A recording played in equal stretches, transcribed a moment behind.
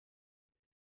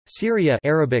Syria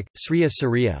Arabic, Sriya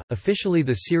Syria, officially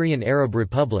the Syrian Arab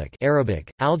Republic Arabic,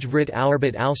 Aljvrit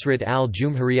Alarbit Alsrit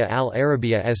al-Jumhuriya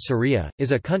al-Arabiya as Syria,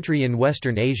 is a country in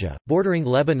Western Asia, bordering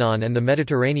Lebanon and the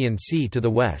Mediterranean Sea to the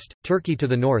west, Turkey to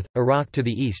the north, Iraq to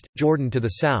the east, Jordan to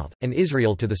the south, and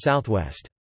Israel to the southwest.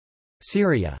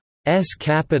 Syria's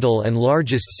capital and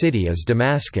largest city is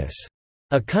Damascus.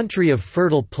 A country of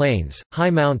fertile plains, high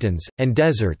mountains, and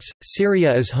deserts,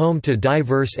 Syria is home to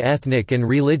diverse ethnic and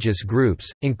religious groups,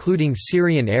 including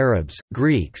Syrian Arabs,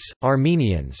 Greeks,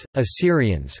 Armenians,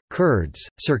 Assyrians, Kurds,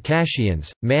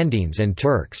 Circassians, Mandaeans and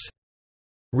Turks.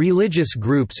 Religious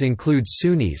groups include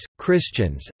Sunnis,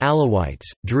 Christians, Alawites,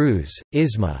 Druze,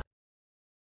 Ismailis,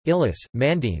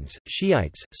 Mandaeans,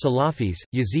 Shiites, Salafis,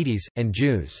 Yazidis, and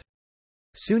Jews.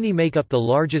 Sunni make up the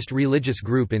largest religious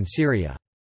group in Syria.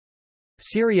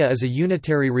 Syria is a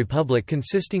unitary republic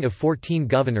consisting of 14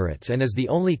 governorates and is the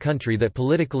only country that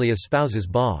politically espouses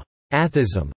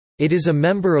Ba'athism. It is a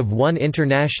member of one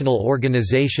international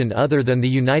organization other than the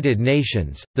United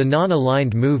Nations, the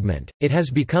Non-Aligned Movement. It has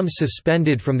become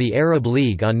suspended from the Arab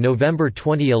League on November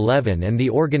 2011 and the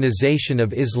Organization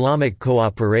of Islamic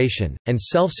Cooperation, and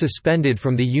self-suspended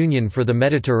from the Union for the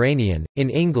Mediterranean. In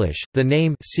English, the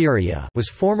name Syria was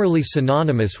formerly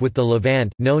synonymous with the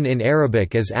Levant, known in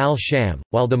Arabic as Al-Sham,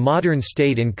 while the modern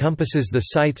state encompasses the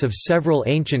sites of several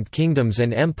ancient kingdoms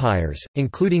and empires,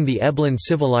 including the Eblan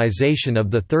civilization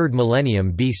of the 3rd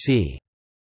millennium BC.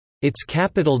 Its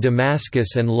capital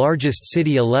Damascus and largest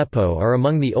city Aleppo are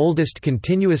among the oldest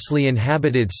continuously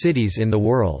inhabited cities in the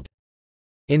world.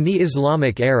 In the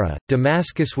Islamic era,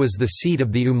 Damascus was the seat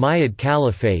of the Umayyad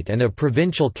Caliphate and a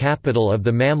provincial capital of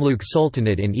the Mamluk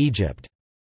Sultanate in Egypt.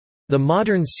 The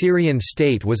modern Syrian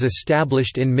state was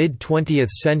established in mid-20th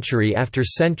century after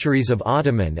centuries of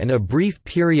Ottoman and a brief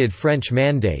period French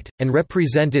mandate, and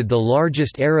represented the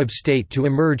largest Arab state to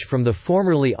emerge from the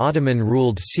formerly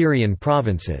Ottoman-ruled Syrian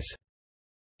provinces.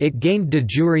 It gained de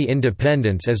jure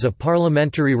independence as a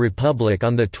parliamentary republic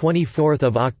on 24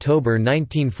 October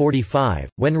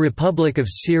 1945, when Republic of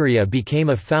Syria became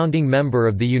a founding member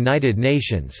of the United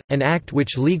Nations, an act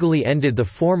which legally ended the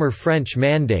former French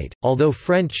mandate, although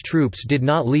French troops did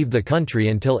not leave the country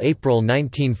until April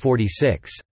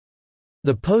 1946.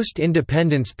 The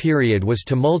post-independence period was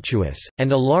tumultuous,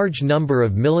 and a large number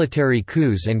of military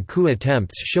coups and coup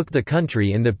attempts shook the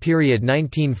country in the period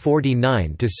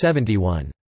 1949–71.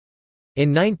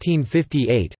 In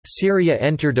 1958, Syria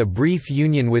entered a brief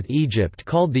union with Egypt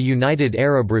called the United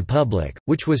Arab Republic,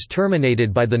 which was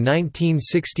terminated by the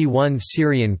 1961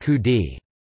 Syrian coup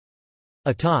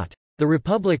d'état. The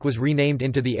republic was renamed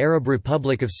into the Arab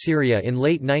Republic of Syria in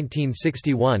late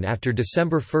 1961 after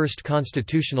December 1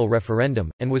 constitutional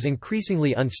referendum, and was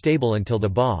increasingly unstable until the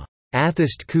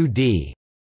Ba'athist coup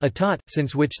d'état,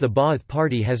 since which the Ba'ath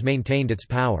Party has maintained its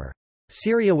power.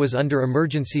 Syria was under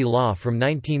emergency law from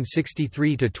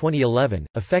 1963 to 2011,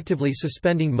 effectively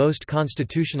suspending most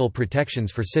constitutional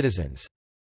protections for citizens.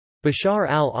 Bashar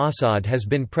al-Assad has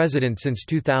been president since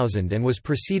 2000 and was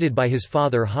preceded by his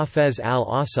father Hafez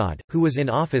al-Assad, who was in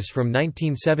office from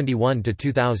 1971 to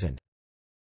 2000.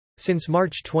 Since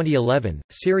March 2011,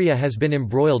 Syria has been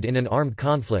embroiled in an armed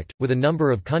conflict, with a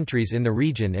number of countries in the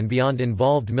region and beyond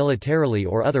involved militarily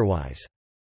or otherwise.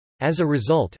 As a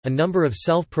result, a number of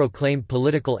self-proclaimed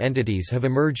political entities have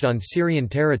emerged on Syrian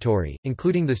territory,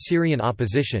 including the Syrian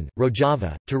opposition,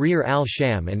 Rojava, Tahrir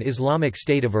al-Sham and Islamic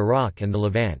State of Iraq and the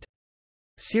Levant.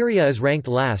 Syria is ranked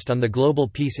last on the Global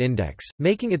Peace Index,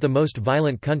 making it the most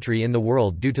violent country in the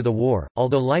world due to the war,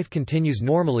 although life continues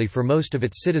normally for most of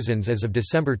its citizens as of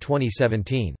December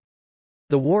 2017.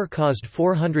 The war caused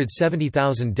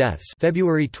 470,000 deaths,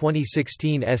 February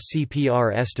 2016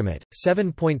 SCPR estimate,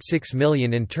 7.6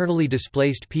 million internally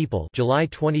displaced people, July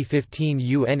 2015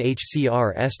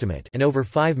 UNHCR estimate, and over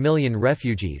 5 million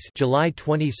refugees, July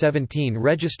 2017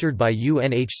 registered by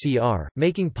UNHCR,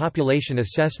 making population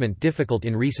assessment difficult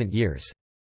in recent years.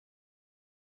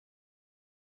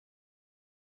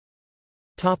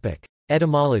 Topic: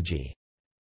 Etymology.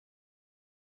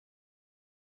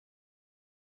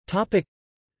 Topic: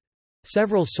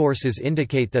 Several sources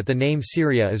indicate that the name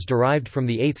Syria is derived from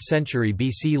the 8th century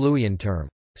BC Luwian term,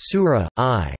 Sura,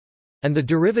 I, and the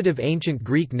derivative ancient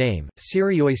Greek name,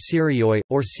 Syrioi Syrioi,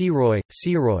 or Siroi,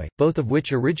 Siroi, both of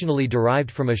which originally derived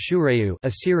from Ashureu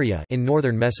Assyria in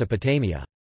northern Mesopotamia.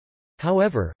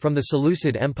 However, from the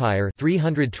Seleucid Empire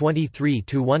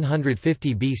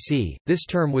 323–150 BC, this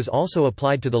term was also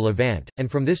applied to the Levant, and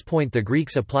from this point the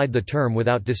Greeks applied the term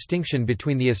without distinction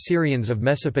between the Assyrians of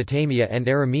Mesopotamia and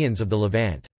Arameans of the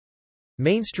Levant.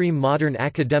 Mainstream modern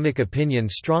academic opinion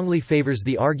strongly favors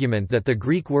the argument that the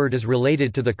Greek word is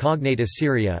related to the cognate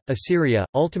Assyria, Assyria,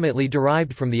 ultimately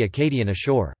derived from the Akkadian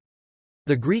Ashur.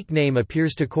 The Greek name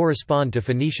appears to correspond to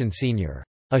Phoenician senior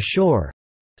Ashur,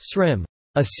 Srim,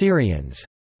 Assyrians.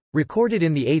 Recorded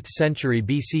in the 8th century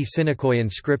BC Sinokoy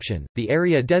inscription, the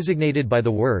area designated by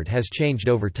the word has changed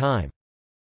over time.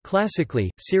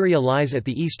 Classically, Syria lies at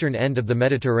the eastern end of the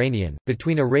Mediterranean,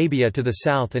 between Arabia to the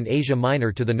south and Asia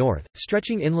Minor to the north,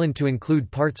 stretching inland to include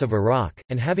parts of Iraq,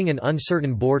 and having an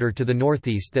uncertain border to the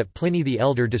northeast that Pliny the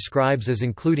Elder describes as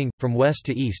including, from west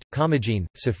to east, Commagene,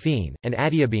 Sophene, and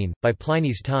Adiabene. By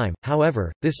Pliny's time,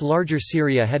 however, this larger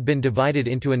Syria had been divided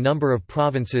into a number of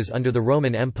provinces under the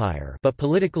Roman Empire but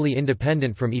politically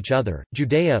independent from each other.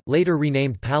 Judea, later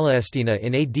renamed Palestina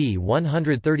in AD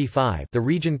 135, the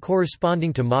region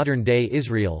corresponding to modern-day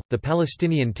Israel, the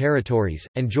Palestinian territories,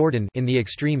 and Jordan in the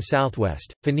extreme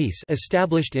southwest, Phoenice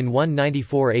established in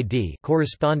 194 AD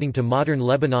corresponding to modern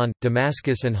Lebanon,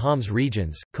 Damascus and Homs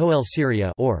regions, Coel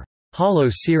Syria or Hollow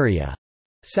Syria,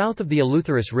 south of the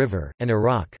Eleutherus River, and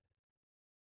Iraq.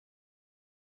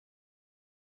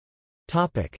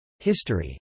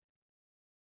 History.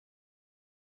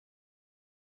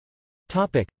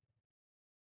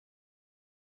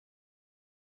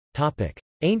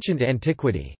 Ancient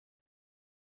antiquity.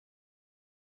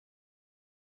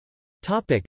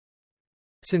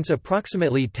 Since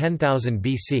approximately 10,000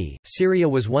 BC, Syria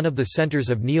was one of the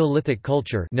centers of Neolithic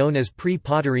culture known as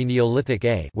pre-pottery Neolithic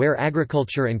A, where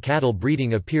agriculture and cattle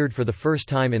breeding appeared for the first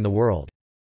time in the world.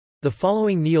 The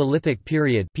following Neolithic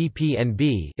period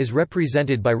 (PPNB) is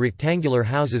represented by rectangular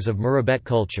houses of Murabet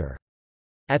culture.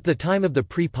 At the time of the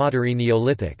pre-pottery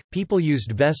Neolithic, people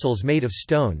used vessels made of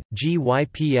stone,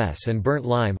 gyps and burnt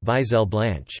lime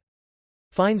blanche.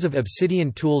 Finds of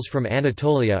obsidian tools from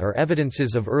Anatolia are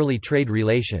evidences of early trade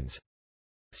relations.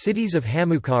 Cities of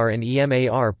Hamukar and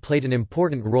Emar played an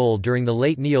important role during the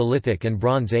late Neolithic and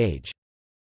Bronze Age.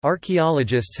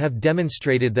 Archaeologists have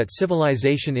demonstrated that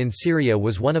civilization in Syria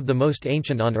was one of the most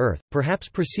ancient on Earth, perhaps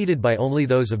preceded by only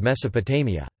those of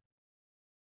Mesopotamia.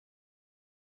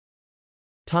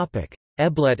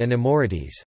 Eblet and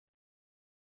Amorites.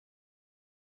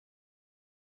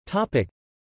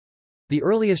 The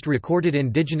earliest recorded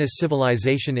indigenous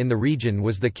civilization in the region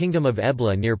was the Kingdom of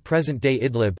Ebla near present-day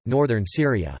Idlib, northern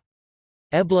Syria.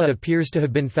 Ebla appears to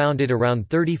have been founded around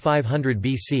 3500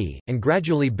 BC, and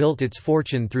gradually built its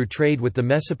fortune through trade with the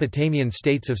Mesopotamian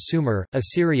states of Sumer,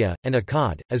 Assyria, and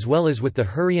Akkad, as well as with the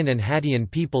Hurrian and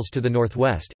Hattian peoples to the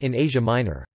northwest, in Asia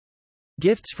Minor.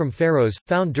 Gifts from pharaohs,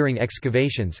 found during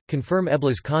excavations, confirm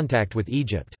Ebla's contact with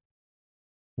Egypt.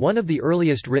 One of the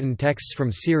earliest written texts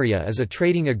from Syria is a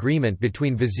trading agreement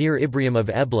between Vizier Ibrahim of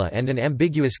Ebla and an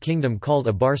ambiguous kingdom called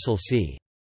Abarsal c.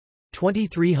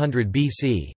 2300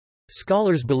 BC.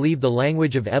 Scholars believe the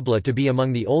language of Ebla to be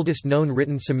among the oldest known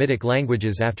written Semitic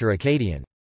languages after Akkadian.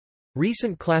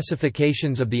 Recent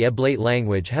classifications of the Eblate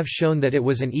language have shown that it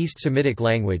was an East Semitic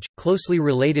language, closely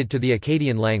related to the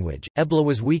Akkadian language. Ebla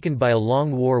was weakened by a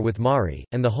long war with Mari,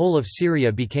 and the whole of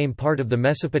Syria became part of the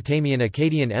Mesopotamian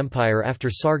Akkadian Empire after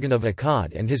Sargon of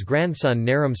Akkad and his grandson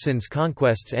Naram Sin's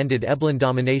conquests ended Eblan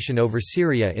domination over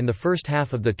Syria in the first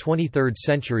half of the 23rd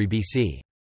century BC.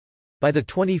 By the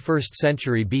 21st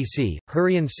century BC,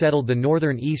 Hurrians settled the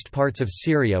northern east parts of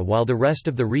Syria while the rest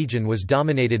of the region was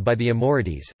dominated by the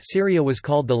Amorites. Syria was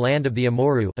called the land of the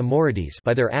Amorites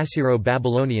by their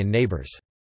Assyro-Babylonian neighbors.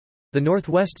 The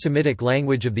northwest Semitic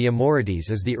language of the Amorites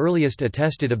is the earliest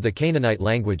attested of the Canaanite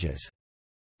languages.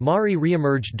 Mari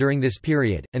re-emerged during this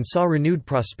period, and saw renewed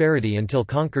prosperity until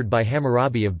conquered by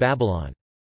Hammurabi of Babylon.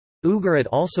 Ugarit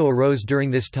also arose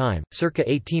during this time, circa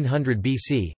 1800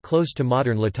 BC, close to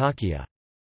modern Latakia.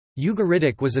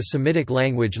 Ugaritic was a Semitic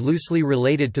language loosely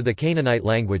related to the Canaanite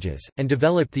languages, and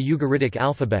developed the Ugaritic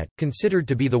alphabet, considered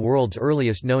to be the world's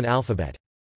earliest known alphabet.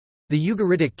 The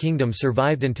Ugaritic kingdom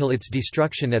survived until its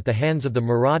destruction at the hands of the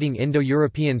marauding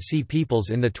Indo-European Sea peoples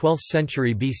in the 12th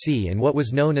century BC and what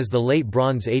was known as the Late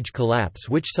Bronze Age collapse,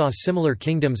 which saw similar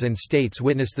kingdoms and states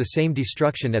witness the same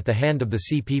destruction at the hand of the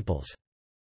Sea peoples.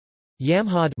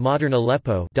 Yamhad, modern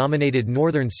Aleppo, dominated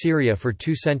northern Syria for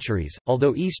 2 centuries,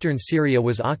 although eastern Syria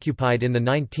was occupied in the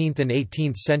 19th and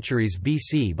 18th centuries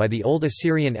BC by the Old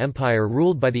Assyrian Empire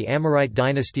ruled by the Amorite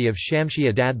dynasty of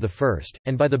Shamshi-Adad I,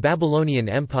 and by the Babylonian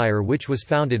Empire which was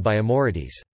founded by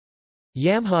Amorites.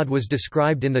 Yamhad was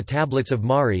described in the tablets of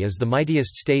Mari as the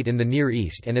mightiest state in the Near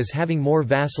East and as having more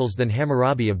vassals than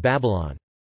Hammurabi of Babylon.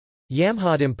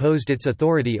 Yamhad imposed its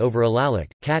authority over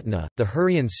Alalak, Katna, the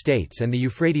Hurrian states and the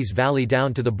Euphrates Valley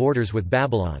down to the borders with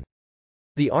Babylon.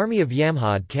 The army of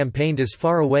Yamhad campaigned as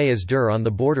far away as Dur on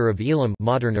the border of Elam,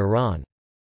 modern Iran.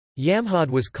 Yamhad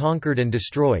was conquered and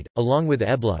destroyed, along with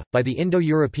Ebla, by the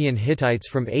Indo-European Hittites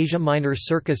from Asia Minor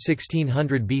circa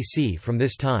 1600 BC. From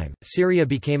this time, Syria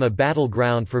became a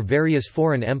battleground for various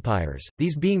foreign empires,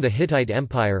 these being the Hittite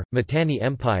Empire, Mitanni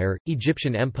Empire,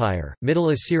 Egyptian Empire, Middle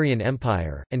Assyrian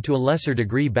Empire, and to a lesser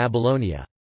degree Babylonia.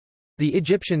 The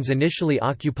Egyptians initially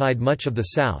occupied much of the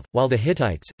south, while the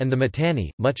Hittites, and the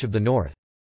Mitanni, much of the north.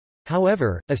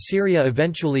 However, Assyria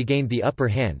eventually gained the upper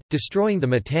hand, destroying the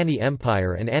Mitanni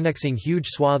Empire and annexing huge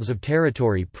swaths of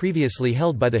territory previously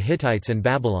held by the Hittites and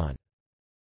Babylon.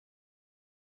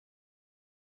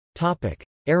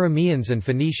 Arameans and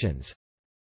Phoenicians.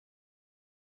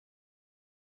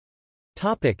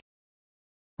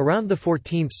 Around the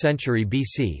 14th century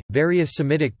BC, various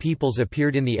Semitic peoples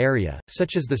appeared in the area,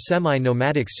 such as the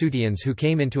semi-nomadic Suteans who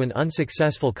came into an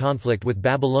unsuccessful conflict with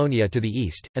Babylonia to the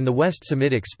east, and the West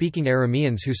Semitic-speaking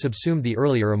Arameans who subsumed the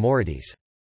earlier Amorites.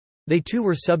 They too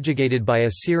were subjugated by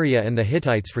Assyria and the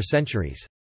Hittites for centuries.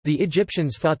 The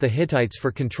Egyptians fought the Hittites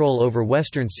for control over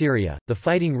western Syria. The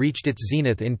fighting reached its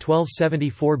zenith in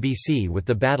 1274 BC with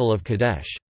the Battle of Kadesh.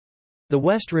 The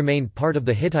west remained part of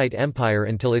the Hittite Empire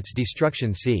until its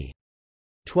destruction c.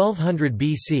 1200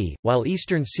 BC, while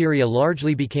eastern Syria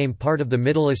largely became part of the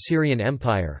Middle Assyrian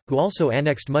Empire, who also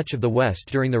annexed much of the west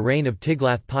during the reign of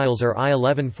Tiglath-Pileser I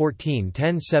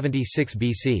 1114–1076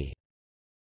 BC.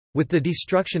 With the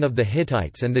destruction of the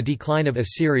Hittites and the decline of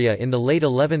Assyria in the late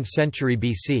 11th century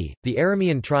BC, the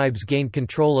Aramean tribes gained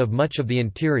control of much of the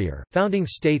interior, founding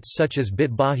states such as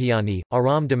Bit-Bahiani,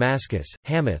 Aram Damascus,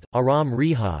 Hamath, Aram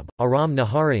Rehob, Aram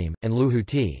Naharaim, and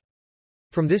Luhuti.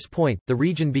 From this point, the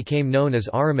region became known as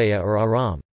Aramea or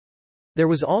Aram. There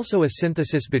was also a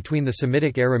synthesis between the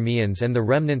Semitic Arameans and the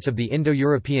remnants of the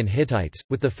Indo-European Hittites,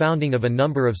 with the founding of a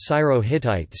number of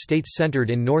Syro-Hittite states centered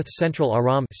in north-central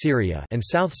Aram Syria and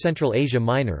south-central Asia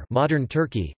Minor modern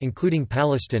Turkey, including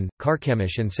Palestine,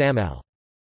 Carchemish and Samal.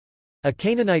 A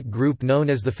Canaanite group known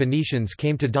as the Phoenicians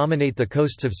came to dominate the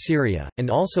coasts of Syria, and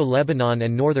also Lebanon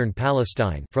and northern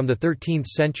Palestine from the 13th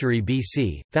century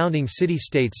BC, founding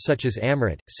city-states such as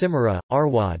Amrit, Simera,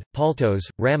 Arwad, Paltos,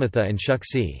 Ramatha and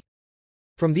Shuksi.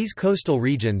 From these coastal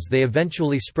regions they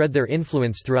eventually spread their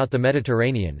influence throughout the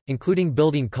Mediterranean, including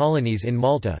building colonies in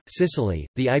Malta, Sicily,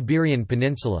 the Iberian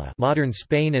Peninsula modern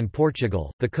Spain and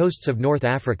Portugal, the coasts of North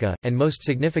Africa, and most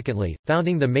significantly,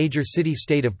 founding the major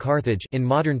city-state of Carthage in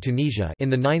modern Tunisia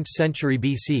in the 9th century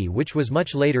BC, which was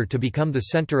much later to become the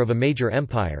center of a major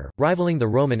empire, rivaling the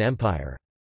Roman Empire.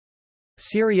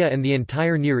 Syria and the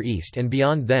entire Near East and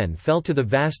beyond then fell to the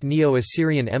vast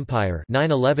Neo-Assyrian Empire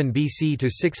 911 BC to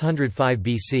 605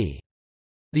 BC.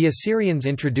 The Assyrians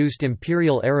introduced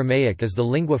Imperial Aramaic as the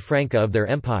lingua franca of their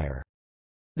empire.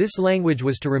 This language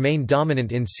was to remain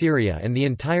dominant in Syria and the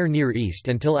entire Near East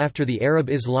until after the Arab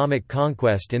Islamic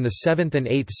conquest in the 7th and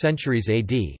 8th centuries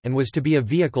AD, and was to be a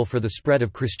vehicle for the spread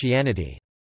of Christianity.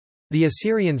 The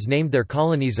Assyrians named their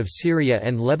colonies of Syria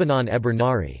and Lebanon Eber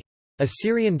Nari.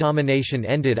 Assyrian domination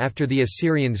ended after the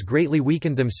Assyrians greatly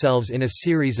weakened themselves in a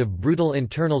series of brutal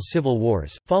internal civil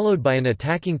wars, followed by an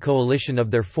attacking coalition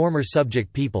of their former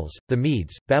subject peoples, the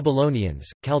Medes, Babylonians,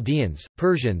 Chaldeans,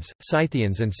 Persians,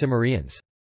 Scythians and Cimmerians.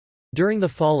 During the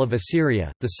fall of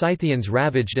Assyria, the Scythians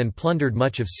ravaged and plundered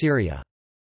much of Syria.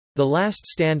 The last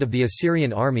stand of the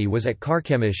Assyrian army was at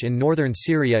Carchemish in northern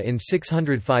Syria in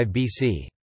 605 BC.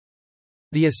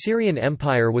 The Assyrian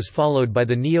Empire was followed by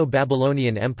the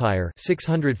Neo-Babylonian Empire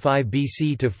 605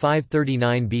 BC to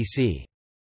 539 BC.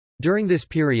 During this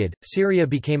period, Syria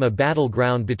became a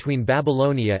battleground between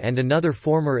Babylonia and another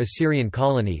former Assyrian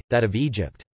colony, that of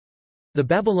Egypt. The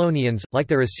Babylonians, like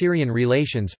their Assyrian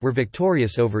relations, were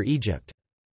victorious over Egypt.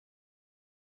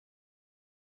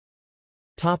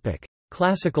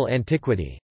 Classical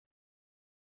antiquity.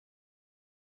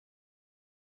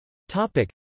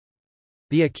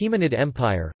 The Achaemenid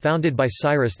Empire, founded by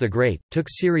Cyrus the Great, took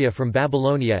Syria from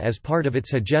Babylonia as part of its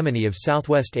hegemony of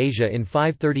southwest Asia in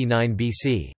 539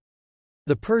 BC.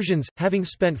 The Persians, having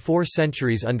spent 4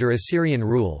 centuries under Assyrian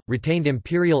rule, retained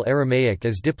Imperial Aramaic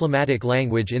as diplomatic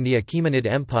language in the Achaemenid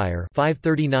Empire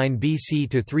 539 BC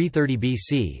to 330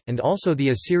 BC, and also the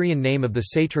Assyrian name of the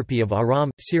satrapy of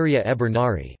Aram, Syria Eber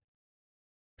Nari.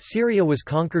 Syria was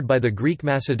conquered by the Greek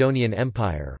Macedonian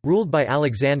Empire, ruled by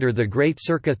Alexander the Great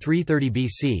circa 330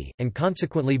 BC, and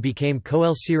consequently became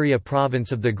Coel Syria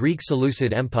province of the Greek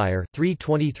Seleucid Empire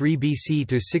 323 BC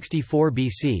to 64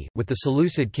 BC, with the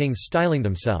Seleucid kings styling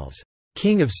themselves,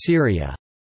 "King of Syria",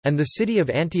 and the city of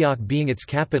Antioch being its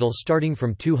capital starting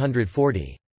from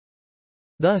 240.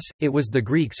 Thus, it was the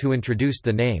Greeks who introduced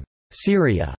the name,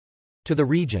 Syria, to the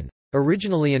region.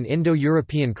 Originally an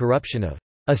Indo-European corruption of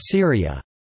Assyria,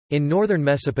 In northern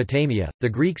Mesopotamia, the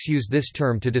Greeks used this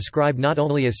term to describe not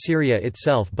only Assyria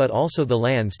itself but also the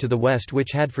lands to the west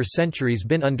which had for centuries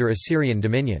been under Assyrian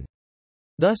dominion.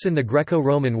 Thus in the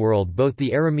Greco-Roman world both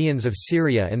the Arameans of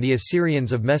Syria and the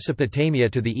Assyrians of Mesopotamia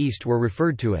to the east were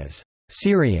referred to as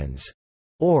Syrians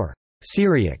or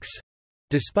Syriacs,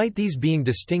 despite these being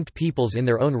distinct peoples in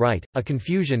their own right, a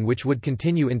confusion which would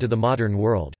continue into the modern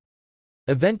world.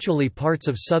 Eventually parts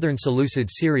of southern Seleucid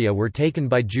Syria were taken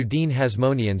by Judean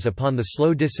Hasmoneans upon the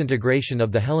slow disintegration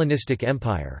of the Hellenistic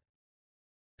Empire.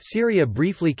 Syria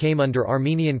briefly came under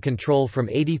Armenian control from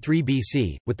 83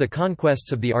 BC, with the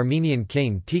conquests of the Armenian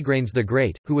king Tigranes the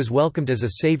Great, who was welcomed as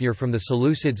a savior from the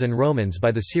Seleucids and Romans by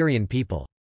the Syrian people.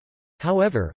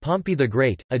 However, Pompey the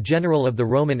Great, a general of the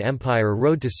Roman Empire,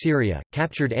 rode to Syria,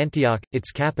 captured Antioch, its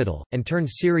capital, and turned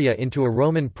Syria into a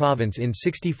Roman province in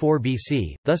 64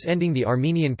 BC, thus ending the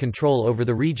Armenian control over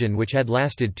the region which had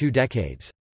lasted 2 decades.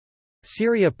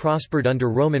 Syria prospered under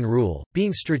Roman rule,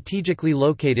 being strategically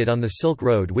located on the Silk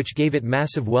Road which gave it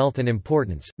massive wealth and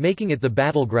importance, making it the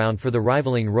battleground for the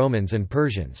rivaling Romans and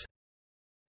Persians.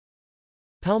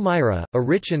 Palmyra, a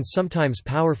rich and sometimes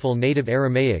powerful native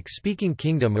Aramaic-speaking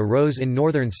kingdom, arose in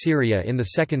northern Syria in the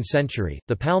 2nd century.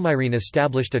 The Palmyrene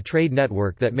established a trade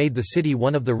network that made the city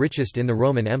one of the richest in the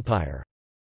Roman Empire.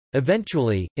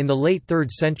 Eventually, in the late 3rd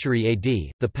century AD,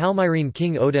 the Palmyrene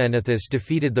king Odaenathus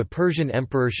defeated the Persian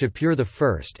emperor Shapur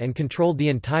I and controlled the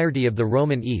entirety of the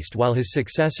Roman East, while his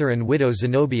successor and widow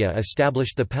Zenobia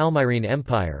established the Palmyrene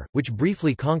Empire, which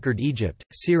briefly conquered Egypt,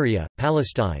 Syria,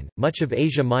 Palestine, much of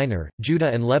Asia Minor,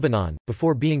 Judah and Lebanon,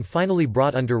 before being finally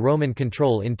brought under Roman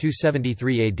control in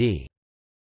 273 AD.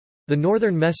 The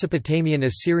northern Mesopotamian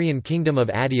Assyrian kingdom of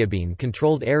Adiabene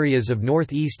controlled areas of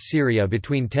northeast Syria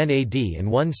between 10 AD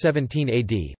and 117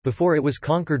 AD, before it was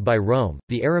conquered by Rome.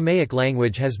 The Aramaic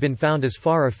language has been found as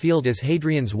far afield as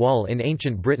Hadrian's Wall in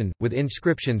ancient Britain, with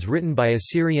inscriptions written by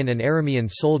Assyrian and Aramean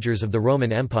soldiers of the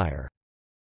Roman Empire.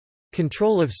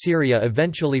 Control of Syria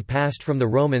eventually passed from the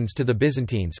Romans to the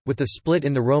Byzantines, with the split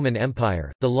in the Roman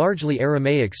Empire. The largely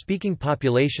Aramaic-speaking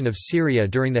population of Syria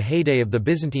during the heyday of the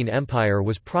Byzantine Empire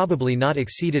was probably not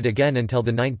exceeded again until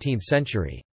the 19th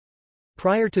century.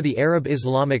 Prior to the Arab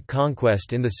Islamic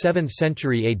conquest in the 7th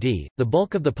century AD, the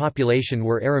bulk of the population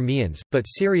were Arameans, but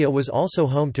Syria was also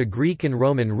home to Greek and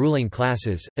Roman ruling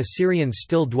classes. Assyrians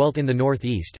still dwelt in the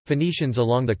northeast, Phoenicians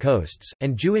along the coasts,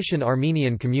 and Jewish and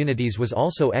Armenian communities was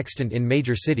also extant in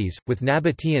major cities, with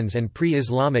Nabateans and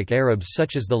pre-Islamic Arabs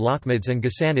such as the Lakhmids and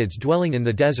Ghassanids dwelling in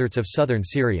the deserts of southern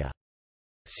Syria.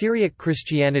 Syriac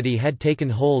Christianity had taken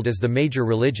hold as the major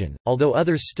religion, although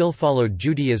others still followed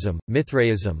Judaism,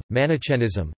 Mithraism,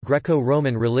 Manichaeism,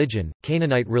 Greco-Roman religion,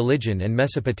 Canaanite religion and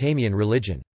Mesopotamian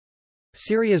religion.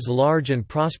 Syria's large and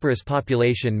prosperous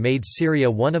population made Syria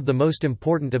one of the most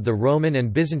important of the Roman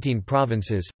and Byzantine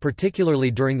provinces, particularly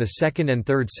during the 2nd and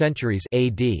 3rd centuries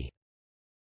AD.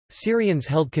 Syrians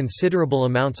held considerable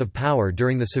amounts of power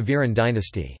during the Severan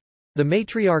dynasty. The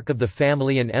matriarch of the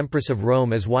family and Empress of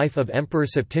Rome as wife of Emperor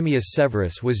Septimius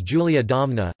Severus was Julia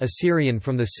Domna, a Syrian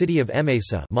from the city of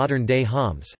Emesa, modern-day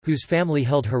Homs, whose family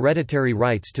held hereditary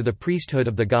rights to the priesthood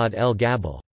of the god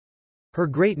El-Gabal. Her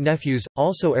great-nephews,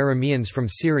 also Arameans from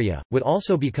Syria, would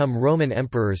also become Roman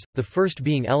emperors, the first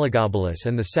being Elagabalus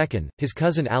and the second, his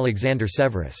cousin Alexander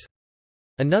Severus.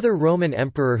 Another Roman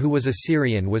emperor who was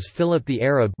Assyrian was Philip the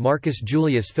Arab, Marcus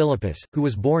Julius Philippus, who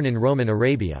was born in Roman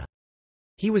Arabia.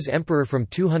 He was emperor from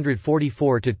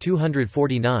 244 to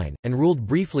 249, and ruled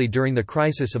briefly during the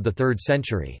crisis of the 3rd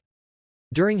century.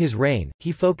 During his reign,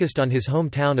 he focused on his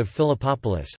hometown of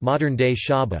Philippopolis, modern-day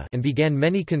Shaba, and began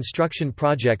many construction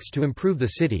projects to improve the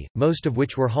city, most of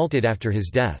which were halted after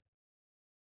his death.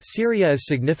 Syria is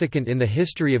significant in the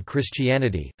history of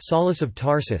Christianity. Saulus of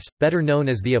Tarsus, better known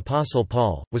as the Apostle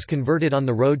Paul, was converted on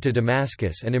the road to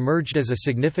Damascus and emerged as a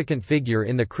significant figure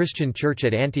in the Christian church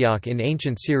at Antioch in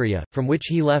ancient Syria, from which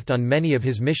he left on many of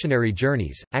his missionary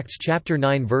journeys. Acts chapter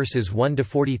 9 verses 1 to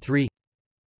 43.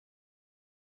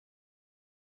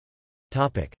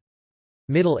 Topic: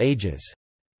 Middle Ages.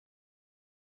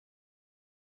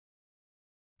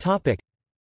 Topic: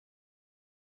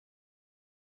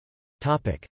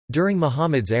 During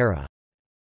Muhammad's era.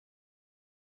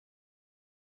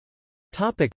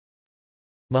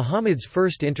 Muhammad's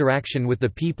first interaction with the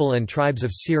people and tribes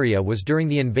of Syria was during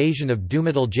the invasion of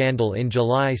Dumat al-Jandal in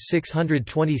July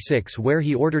 626, where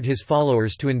he ordered his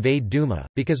followers to invade Duma,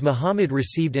 because Muhammad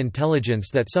received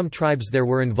intelligence that some tribes there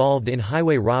were involved in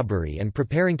highway robbery and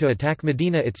preparing to attack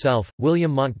Medina itself.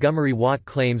 William Montgomery Watt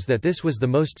claims that this was the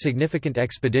most significant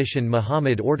expedition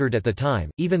Muhammad ordered at the time,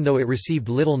 even though it received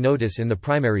little notice in the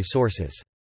primary sources.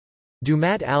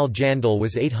 Dumat al-Jandal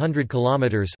was 800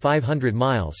 kilometers (500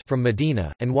 miles) from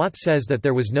Medina, and Watt says that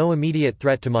there was no immediate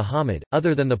threat to Muhammad,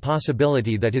 other than the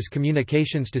possibility that his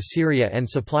communications to Syria and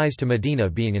supplies to Medina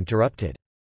being interrupted.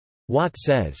 Watt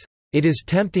says, "It is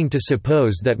tempting to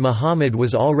suppose that Muhammad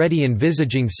was already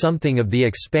envisaging something of the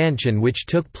expansion which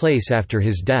took place after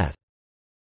his death,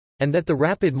 and that the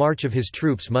rapid march of his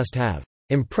troops must have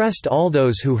impressed all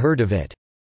those who heard of it."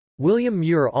 William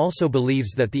Muir also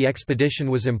believes that the expedition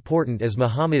was important as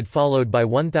Muhammad, followed by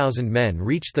 1,000 men,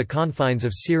 reached the confines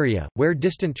of Syria, where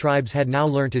distant tribes had now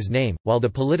learnt his name, while the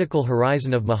political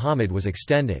horizon of Muhammad was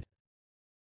extended.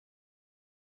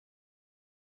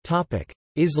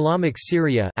 Islamic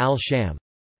Syria al-Sham.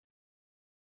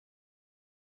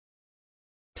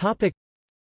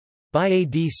 By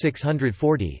AD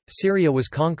 640, Syria was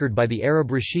conquered by the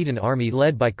Arab Rashidun army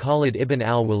led by Khalid ibn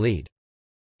al-Walid.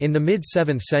 In the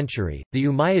mid-7th century, the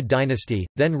Umayyad dynasty,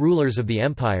 then rulers of the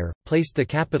empire, placed the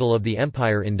capital of the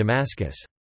empire in Damascus.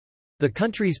 The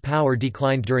country's power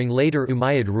declined during later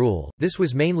Umayyad rule. This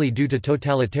was mainly due to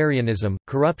totalitarianism,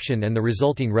 corruption and the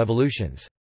resulting revolutions.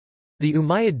 The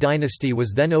Umayyad dynasty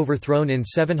was then overthrown in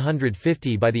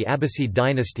 750 by the Abbasid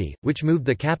dynasty, which moved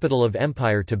the capital of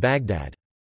empire to Baghdad.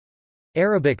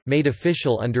 Arabic, made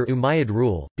official under Umayyad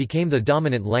rule, became the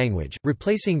dominant language,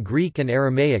 replacing Greek and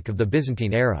Aramaic of the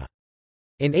Byzantine era.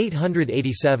 In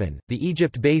 887, the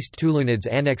Egypt-based Tulunids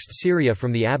annexed Syria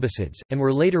from the Abbasids, and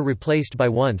were later replaced by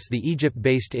once the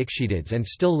Egypt-based Ikhshidids and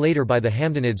still later by the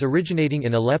Hamdanids originating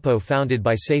in Aleppo founded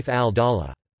by Saif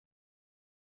al-Dawla.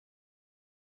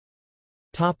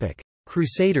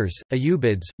 Crusaders,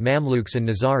 Ayyubids, Mamluks and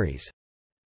Nizaris.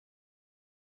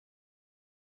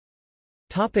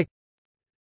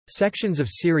 Sections of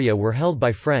Syria were held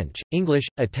by French, English,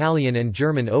 Italian and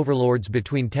German overlords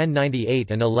between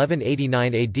 1098 and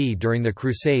 1189 AD during the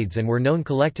Crusades and were known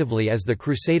collectively as the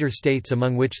Crusader states,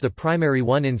 among which the primary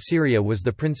one in Syria was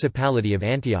the Principality of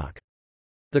Antioch.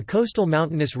 The coastal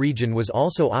mountainous region was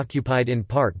also occupied in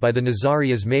part by the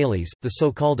Nizari Ismailis, the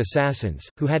so-called assassins,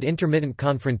 who had intermittent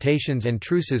confrontations and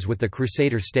truces with the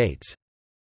Crusader states.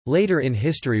 Later in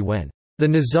history, when the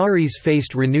Nizaris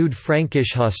faced renewed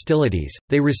Frankish hostilities,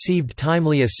 they received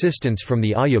timely assistance from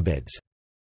the Ayyubids.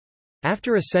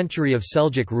 After a century of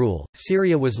Seljuk rule,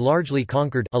 Syria was largely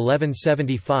conquered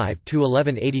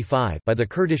 1175–1185 by the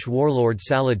Kurdish warlord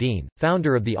Saladin,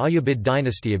 founder of the Ayyubid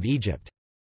dynasty of Egypt.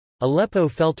 Aleppo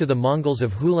fell to the Mongols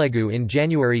of Hulegu in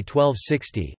January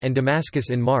 1260, and Damascus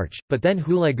in March, but then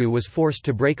Hulegu was forced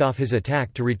to break off his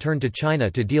attack to return to China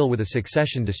to deal with a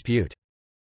succession dispute.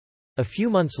 A few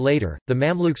months later, the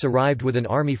Mamluks arrived with an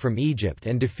army from Egypt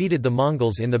and defeated the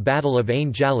Mongols in the Battle of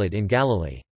Ain Jalut in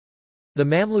Galilee. The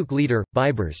Mamluk leader,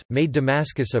 Baibars, made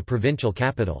Damascus a provincial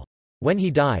capital. When he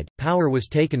died, power was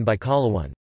taken by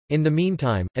Qalawun. In the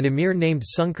meantime, an emir named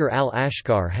Sunkar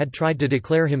al-Ashkar had tried to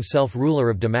declare himself ruler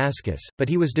of Damascus, but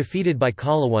he was defeated by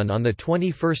Qalawun on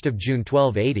 21 June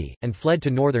 1280, and fled to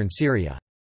northern Syria.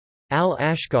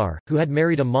 Al-Ashkar, who had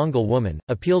married a Mongol woman,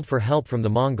 appealed for help from the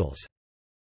Mongols.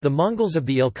 The Mongols of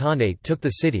the Ilkhanate took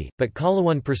the city, but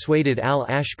Qalawun persuaded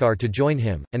al-Ashkar to join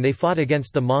him, and they fought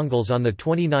against the Mongols on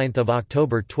 29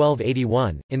 October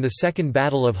 1281, in the Second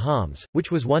Battle of Homs,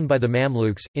 which was won by the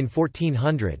Mamluks. In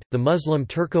 1400, the Muslim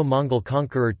Turco-Mongol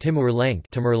conqueror Timur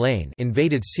Lenk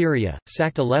invaded Syria,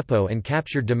 sacked Aleppo and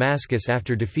captured Damascus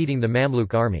after defeating the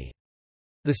Mamluk army.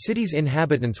 The city's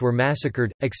inhabitants were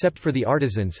massacred, except for the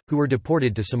artisans, who were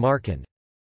deported to Samarkand.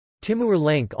 Timur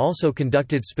Lenk also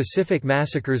conducted specific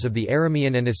massacres of the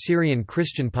Aramean and Assyrian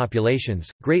Christian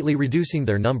populations, greatly reducing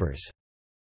their numbers.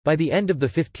 By the end of the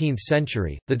 15th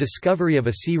century, the discovery of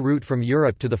a sea route from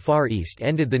Europe to the Far East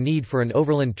ended the need for an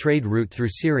overland trade route through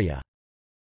Syria.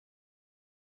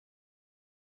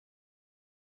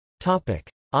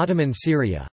 Ottoman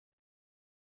Syria.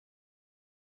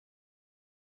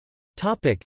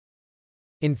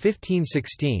 In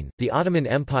 1516, the Ottoman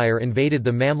Empire invaded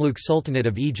the Mamluk Sultanate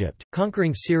of Egypt,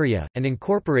 conquering Syria, and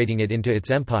incorporating it into its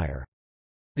empire.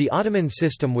 The Ottoman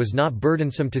system was not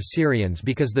burdensome to Syrians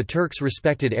because the Turks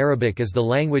respected Arabic as the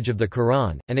language of the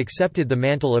Quran, and accepted the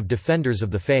mantle of defenders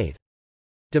of the faith.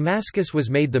 Damascus was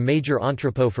made the major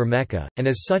entrepot for Mecca, and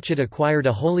as such it acquired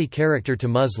a holy character to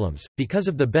Muslims, because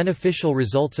of the beneficial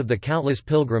results of the countless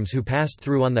pilgrims who passed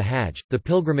through on the Hajj, the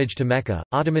pilgrimage to Mecca.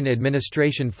 Ottoman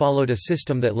administration followed a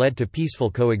system that led to peaceful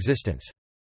coexistence.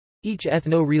 Each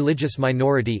ethno-religious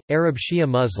minority, Arab Shia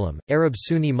Muslim, Arab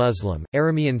Sunni Muslim,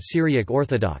 Aramean Syriac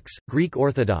Orthodox, Greek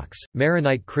Orthodox,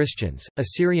 Maronite Christians,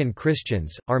 Assyrian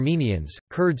Christians, Armenians,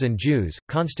 Kurds and Jews,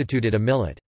 constituted a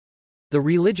millet. The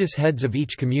religious heads of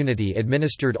each community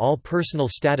administered all personal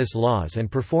status laws and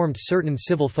performed certain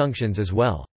civil functions as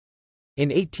well. In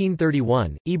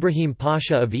 1831, Ibrahim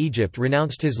Pasha of Egypt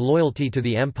renounced his loyalty to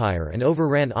the empire and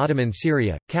overran Ottoman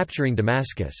Syria, capturing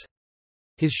Damascus.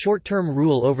 His short-term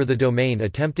rule over the domain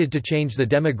attempted to change the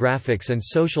demographics and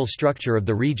social structure of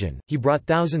the region. He brought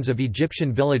thousands of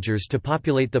Egyptian villagers to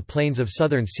populate the plains of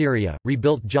southern Syria,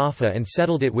 rebuilt Jaffa and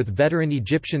settled it with veteran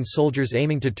Egyptian soldiers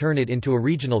aiming to turn it into a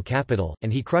regional capital,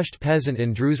 and he crushed peasant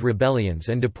and Druze rebellions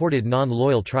and deported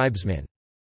non-loyal tribesmen.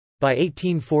 By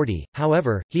 1840,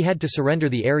 however, he had to surrender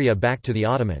the area back to the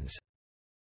Ottomans.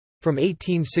 From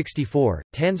 1864,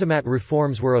 Tanzimat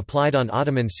reforms were applied on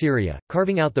Ottoman Syria,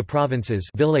 carving out the provinces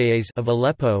of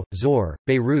Aleppo, Zor,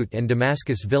 Beirut and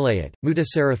Damascus Vilayet.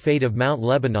 Mutasarrifate of Mount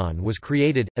Lebanon was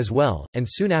created, as well, and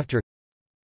soon after,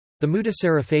 the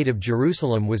Mutasarrifate of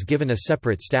Jerusalem was given a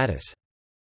separate status.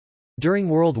 During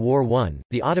World War I,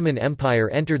 the Ottoman Empire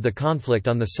entered the conflict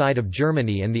on the side of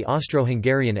Germany and the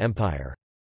Austro-Hungarian Empire.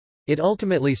 It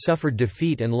ultimately suffered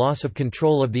defeat and loss of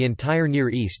control of the entire Near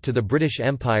East to the British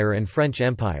Empire and French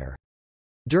Empire.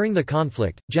 During the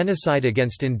conflict, genocide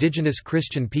against indigenous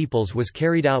Christian peoples was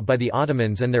carried out by the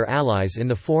Ottomans and their allies in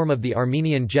the form of the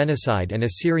Armenian Genocide and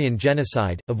Assyrian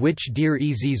Genocide, of which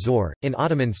Deir-ez-Zor, in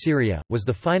Ottoman Syria, was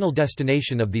the final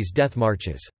destination of these death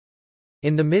marches.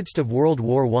 In the midst of World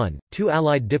War I, two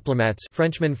Allied diplomats,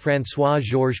 Frenchman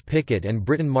François-Georges Picot and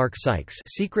Briton Mark Sykes,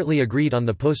 secretly agreed on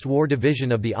the post-war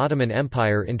division of the Ottoman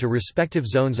Empire into respective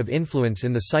zones of influence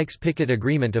in the Sykes-Picot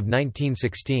Agreement of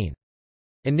 1916.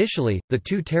 Initially, the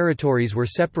two territories were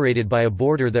separated by a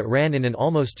border that ran in an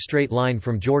almost straight line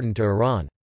from Jordan to Iran.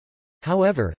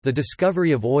 However, the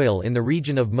discovery of oil in the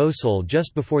region of Mosul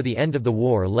just before the end of the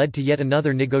war led to yet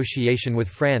another negotiation with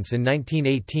France in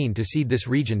 1918 to cede this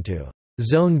region to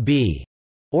Zone B,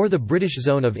 or the British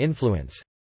Zone of Influence.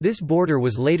 This border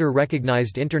was later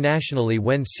recognized internationally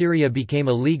when Syria became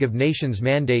a League of Nations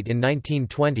mandate in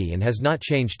 1920 and has not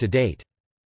changed to date.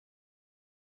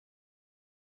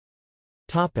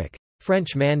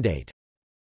 French mandate.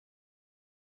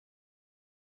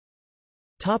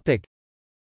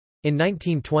 In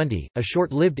 1920, a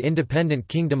short-lived independent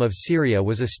kingdom of Syria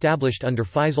was established under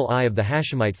Faisal I of the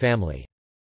Hashemite family.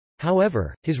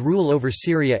 However, his rule over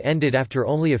Syria ended after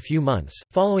only a few months,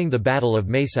 following the Battle of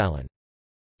Maysalon.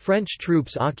 French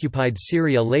troops occupied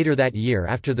Syria later that year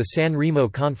after the San Remo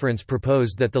Conference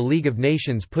proposed that the League of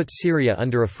Nations put Syria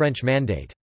under a French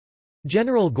mandate.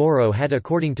 General Gouraud had,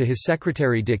 according to his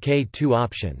secretary Decay, two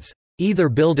options: either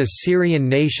build a Syrian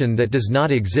nation that does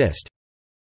not exist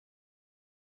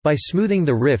by smoothing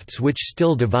the rifts which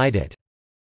still divide it,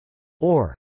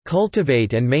 or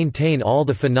cultivate and maintain all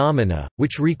the phenomena,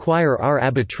 which require our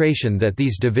arbitration that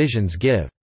these divisions give."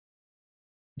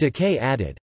 Decay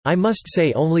added, "I must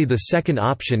say only the second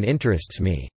option interests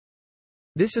me."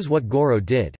 This is what Gouraud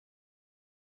did.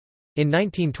 In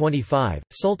 1925,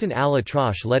 Sultan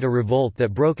al-Atrash led a revolt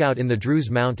that broke out in the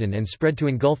Druze mountain and spread to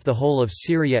engulf the whole of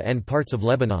Syria and parts of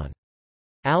Lebanon.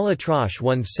 Al-Atrash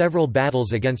won several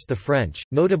battles against the French,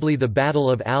 notably the Battle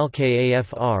of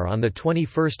Al-Kafr on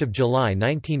 21 July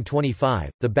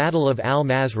 1925, the Battle of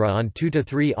Al-Mazra on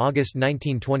 2–3 August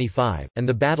 1925, and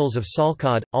the battles of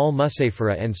Salkad,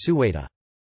 Al-Musayfara and Suwaida.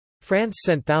 France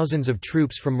sent thousands of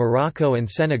troops from Morocco and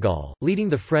Senegal, leading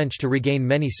the French to regain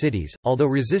many cities, although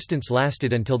resistance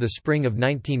lasted until the spring of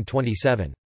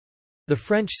 1927. The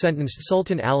French sentenced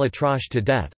Sultan al-Atrash to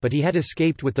death, but he had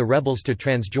escaped with the rebels to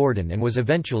Transjordan and was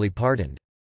eventually pardoned.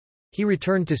 He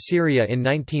returned to Syria in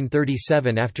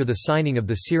 1937 after the signing of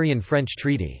the Syrian-French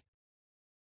Treaty.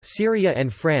 Syria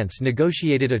and France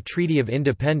negotiated a treaty of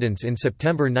independence in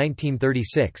September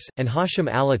 1936, and Hashim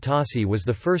al-Atassi was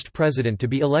the first president to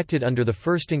be elected under the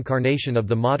first incarnation of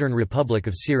the modern Republic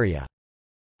of Syria.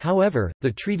 However,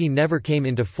 the treaty never came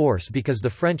into force because the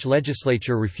French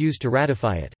legislature refused to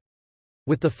ratify it.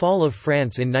 With the fall of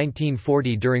France in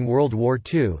 1940 during World War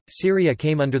II, Syria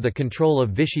came under the control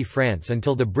of Vichy France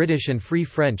until the British and Free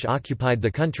French occupied the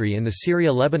country in the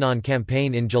Syria-Lebanon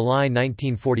campaign in July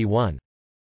 1941.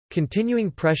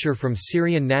 Continuing pressure from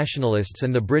Syrian nationalists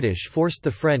and the British forced the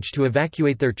French to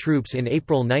evacuate their troops in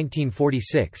April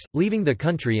 1946, leaving the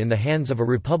country in the hands of a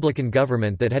republican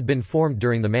government that had been formed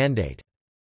during the Mandate.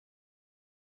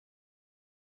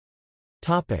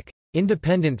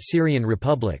 Independent Syrian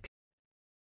Republic.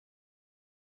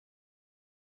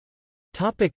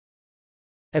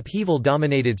 Upheaval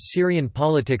dominated Syrian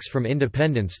politics from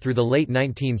independence through the late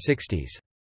 1960s.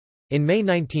 In May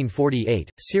 1948,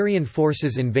 Syrian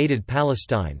forces invaded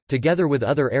Palestine, together with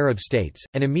other Arab states,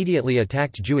 and immediately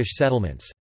attacked Jewish settlements.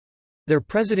 Their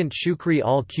president Shukri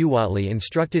al-Quwatli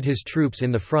instructed his troops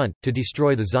in the front, to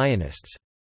destroy the Zionists.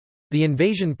 The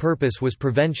invasion purpose was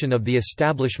prevention of the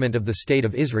establishment of the State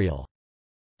of Israel.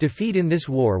 Defeat in this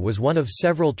war was one of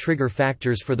several trigger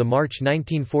factors for the March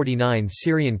 1949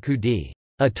 Syrian coup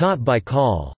d'état by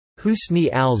Khal Husni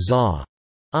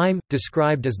al-Za'im,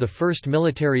 described as the first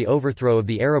military overthrow of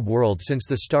the Arab world since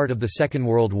the start of the Second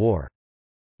World War.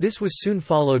 This was soon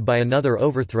followed by another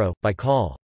overthrow, by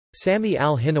Khal Sami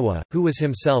al-Hinawa, who was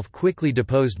himself quickly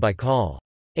deposed by Khal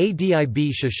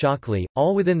Adib Shishakli,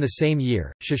 all within the same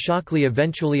year. Shishakli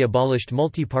eventually abolished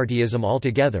multipartyism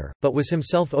altogether, but was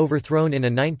himself overthrown in a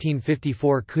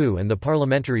 1954 coup and the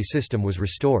parliamentary system was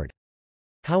restored.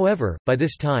 However, by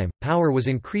this time, power was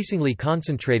increasingly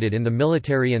concentrated in the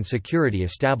military and security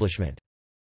establishment.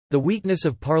 The weakness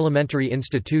of parliamentary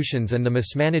institutions and the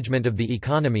mismanagement of the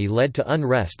economy led to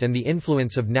unrest and the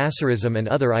influence of Nasserism and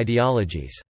other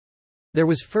ideologies. There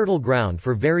was fertile ground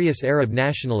for various Arab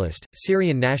nationalist,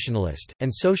 Syrian nationalist, and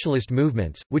socialist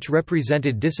movements, which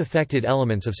represented disaffected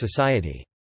elements of society.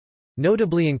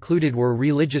 Notably included were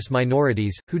religious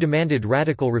minorities, who demanded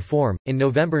radical reform. In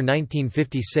November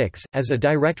 1956, as a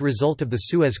direct result of the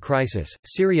Suez Crisis,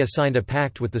 Syria signed a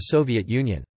pact with the Soviet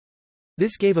Union.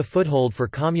 This gave a foothold for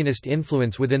communist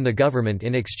influence within the government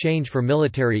in exchange for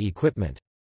military equipment.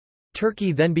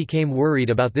 Turkey then became worried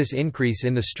about this increase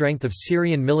in the strength of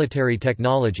Syrian military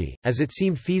technology, as it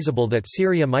seemed feasible that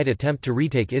Syria might attempt to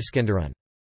retake Iskenderun.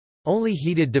 Only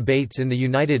heated debates in the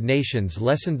United Nations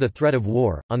lessened the threat of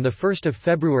war. On 1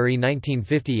 February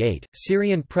 1958,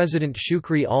 Syrian President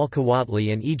Shukri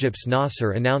al-Quwatli and Egypt's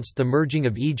Nasser announced the merging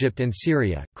of Egypt and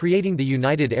Syria, creating the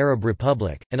United Arab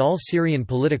Republic, and all Syrian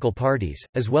political parties,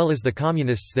 as well as the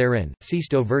communists therein,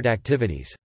 ceased overt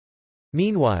activities.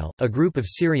 Meanwhile, a group of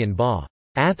Syrian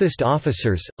Ba'athist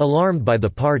officers, alarmed by the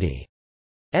party's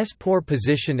poor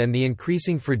position and the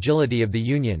increasing fragility of the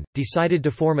Union, decided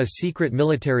to form a secret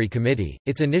military committee.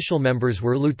 Its initial members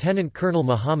were Lieutenant Colonel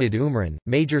Muhammad Umran,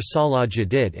 Major Salah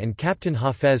Jadid, and Captain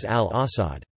Hafez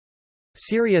al-Assad.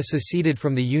 Syria seceded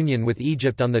from the Union with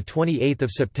Egypt on 28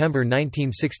 September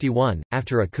 1961,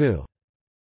 after a coup.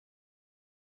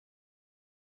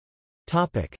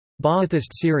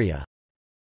 Ba'athist Syria.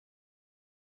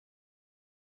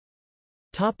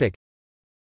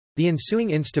 The ensuing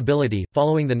instability,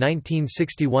 following the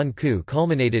 1961 coup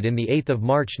culminated in the 8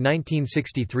 March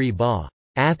 1963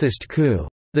 Ba'athist coup.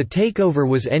 The takeover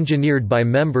was engineered by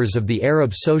members of the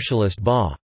Arab Socialist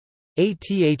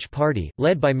Ba'ath Party,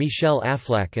 led by Michel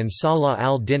Aflaq and Salah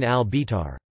al-Din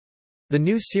al-Bitar. The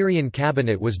new Syrian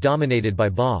cabinet was dominated by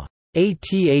Ba'ath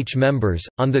members.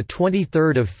 On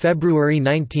 23 February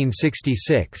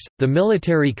 1966, the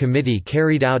military committee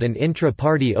carried out an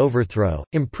intra-party overthrow,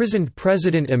 imprisoned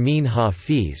President Amin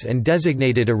Hafiz and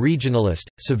designated a regionalist,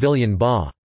 civilian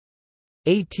Ba'ath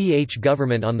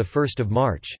government on 1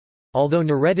 March. Although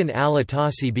Nureddin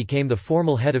al-Atassi became the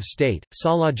formal head of state,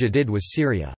 Salah Jadid was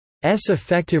Syria's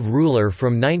effective ruler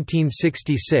from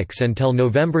 1966 until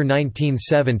November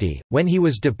 1970, when he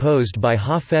was deposed by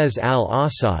Hafez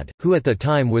al-Assad, who at the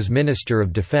time was Minister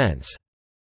of Defense.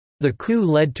 The coup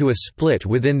led to a split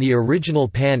within the original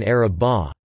Pan-Arab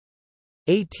Ba'ath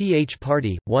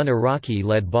Party. One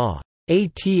Iraqi-led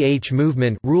Ba'ath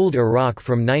movement ruled Iraq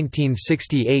from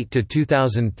 1968 to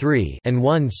 2003, and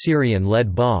one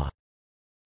Syrian-led Ba'ath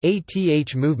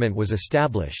movement was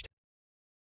established.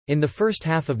 In the first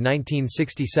half of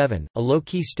 1967, a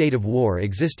low-key state of war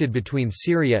existed between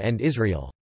Syria and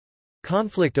Israel.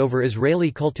 Conflict over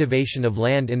Israeli cultivation of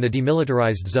land in the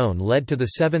demilitarized zone led to the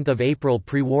 7 April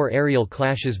pre-war aerial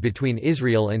clashes between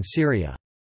Israel and Syria.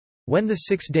 When the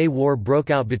Six-Day War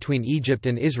broke out between Egypt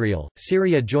and Israel,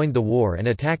 Syria joined the war and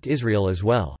attacked Israel as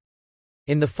well.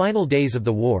 In the final days of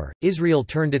the war, Israel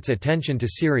turned its attention to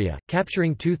Syria,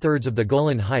 capturing two-thirds of the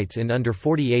Golan Heights in under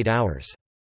 48 hours.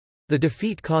 The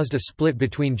defeat caused a split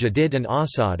between Jadid and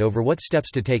Assad over what steps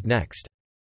to take next.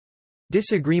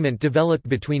 Disagreement developed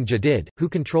between Jadid, who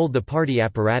controlled the party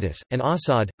apparatus, and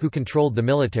Assad, who controlled the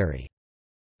military.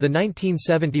 The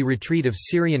 1970 retreat of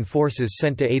Syrian forces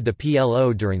sent to aid the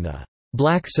PLO during the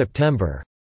Black September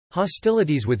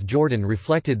hostilities with Jordan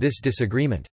reflected this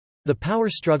disagreement. The power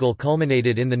struggle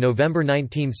culminated in the November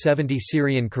 1970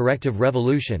 Syrian Corrective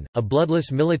Revolution, a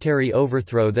bloodless military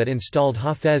overthrow that installed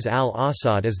Hafez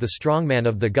al-Assad as the strongman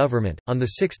of the government. On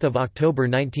 6 October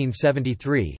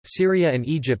 1973, Syria and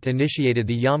Egypt initiated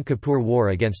the Yom Kippur War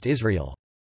against Israel.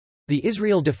 The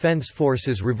Israel Defense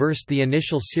Forces reversed the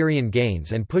initial Syrian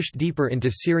gains and pushed deeper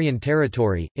into Syrian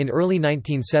territory. In early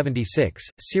 1976,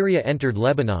 Syria entered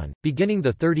Lebanon, beginning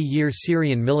the 30-year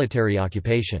Syrian military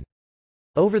occupation.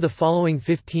 Over the following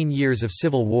 15 years of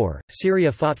civil war,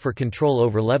 Syria fought for control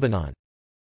over Lebanon.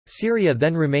 Syria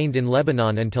then remained in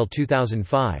Lebanon until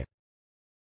 2005.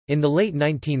 In the late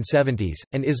 1970s,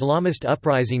 an Islamist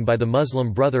uprising by the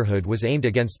Muslim Brotherhood was aimed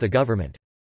against the government.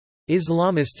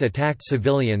 Islamists attacked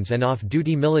civilians and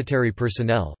off-duty military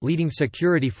personnel, leading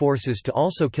security forces to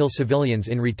also kill civilians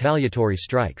in retaliatory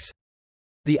strikes.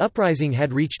 The uprising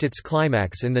had reached its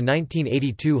climax in the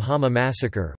 1982 Hama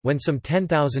massacre, when some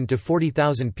 10,000 to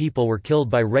 40,000 people were killed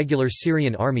by regular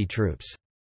Syrian army troops.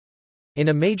 In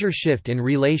a major shift in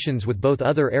relations with both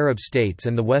other Arab states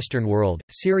and the Western world,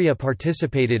 Syria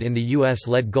participated in the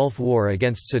US-led Gulf War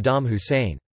against Saddam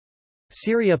Hussein.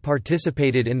 Syria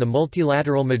participated in the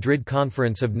Multilateral Madrid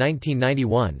Conference of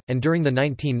 1991, and during the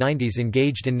 1990s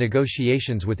engaged in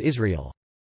negotiations with Israel.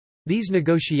 These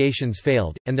negotiations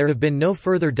failed, and there have been no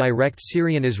further direct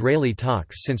Syrian-Israeli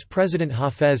talks since President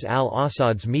Hafez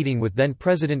al-Assad's meeting with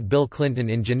then-President Bill Clinton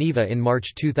in Geneva in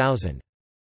March 2000.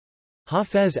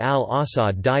 Hafez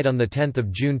al-Assad died on 10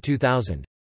 June 2000.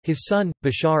 His son,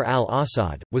 Bashar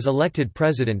al-Assad, was elected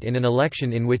president in an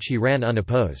election in which he ran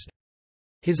unopposed.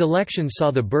 His election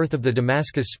saw the birth of the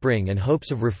Damascus Spring and hopes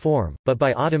of reform, but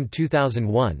by autumn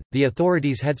 2001, the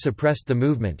authorities had suppressed the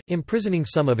movement, imprisoning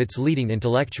some of its leading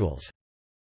intellectuals.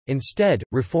 Instead,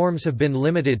 reforms have been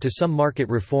limited to some market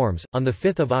reforms. On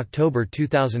 5 October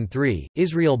 2003,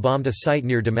 Israel bombed a site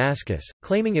near Damascus,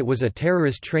 claiming it was a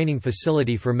terrorist training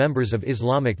facility for members of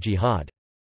Islamic Jihad.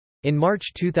 In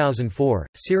March 2004,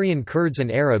 Syrian Kurds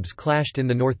and Arabs clashed in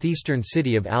the northeastern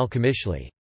city of al-Qamishli.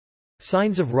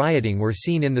 Signs of rioting were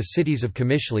seen in the cities of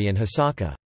Qamishli and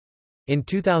Hasaka. In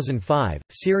 2005,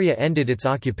 Syria ended its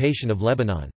occupation of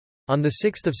Lebanon. On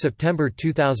 6 September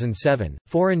 2007,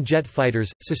 foreign jet fighters,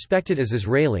 suspected as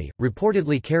Israeli,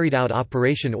 reportedly carried out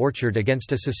Operation Orchard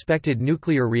against a suspected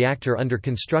nuclear reactor under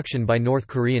construction by North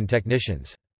Korean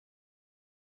technicians.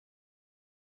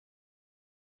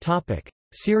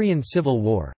 Syrian civil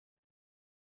war.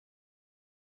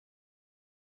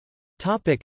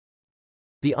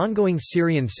 The ongoing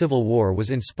Syrian civil war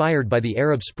was inspired by the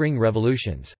Arab Spring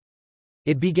revolutions.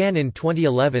 It began in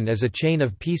 2011 as a chain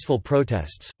of peaceful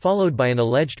protests, followed by an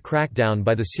alleged crackdown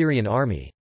by the Syrian army.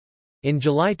 In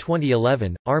July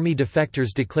 2011, army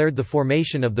defectors declared the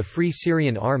formation of the Free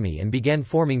Syrian Army and began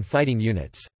forming fighting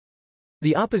units.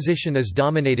 The opposition is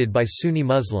dominated by Sunni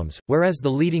Muslims, whereas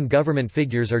the leading government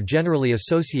figures are generally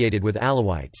associated with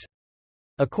Alawites.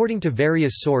 According to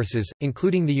various sources,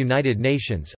 including the United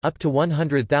Nations, up to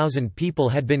 100,000 people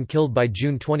had been killed by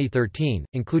June 2013,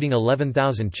 including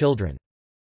 11,000 children.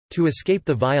 To escape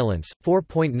the violence,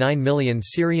 4.9 million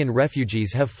Syrian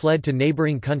refugees have fled to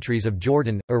neighboring countries of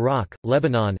Jordan, Iraq,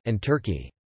 Lebanon, and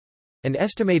Turkey. An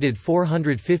estimated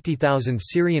 450,000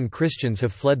 Syrian Christians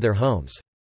have fled their homes.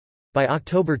 By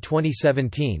October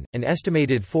 2017, an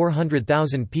estimated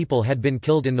 400,000 people had been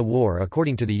killed in the war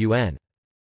according to the UN.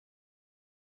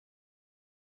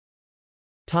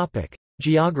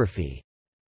 Geography.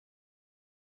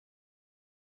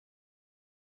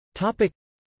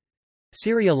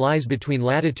 Syria lies between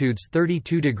latitudes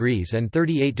 32 degrees and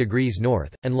 38 degrees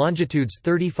north, and longitudes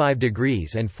 35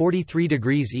 degrees and 43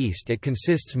 degrees east. It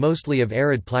consists mostly of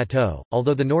arid plateau,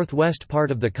 although the northwest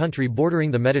part of the country bordering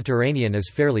the Mediterranean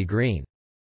is fairly green.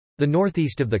 The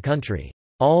northeast of the country,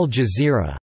 Al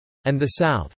Jazeera, and the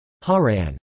south,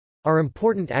 Hauran, are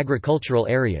important agricultural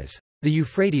areas. The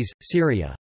Euphrates,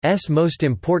 Syria's most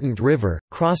important river,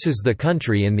 crosses the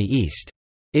country in the east.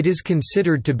 It is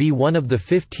considered to be one of the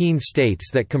 15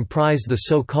 states that comprise the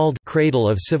so-called cradle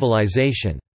of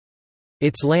civilization.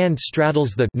 Its land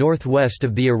straddles the northwest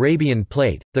of the Arabian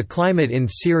Plate. The climate in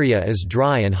Syria is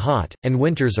dry and hot, and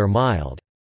winters are mild.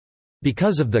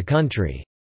 Because of the country's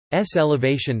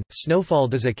elevation, snowfall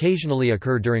does occasionally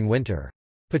occur during winter.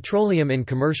 Petroleum in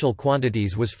commercial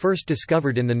quantities was first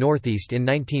discovered in the northeast in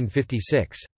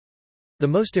 1956. The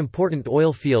most important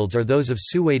oil fields are those of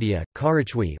Suwaidia,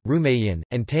 Karachwi, Rumayyan,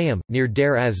 and Tayum, near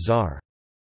Deir az-Zar.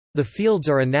 The fields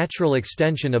are a natural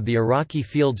extension of the Iraqi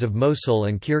fields of Mosul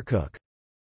and Kirkuk.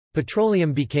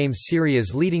 Petroleum became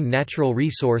Syria's leading natural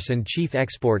resource and chief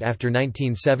export after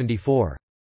 1974.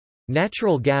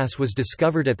 Natural gas was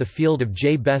discovered at the field of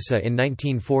Bessa in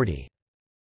 1940.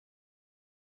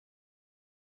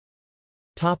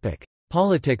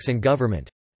 Politics and government.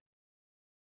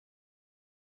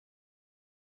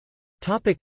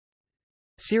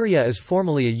 Syria is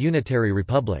formally a unitary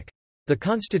republic. The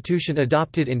constitution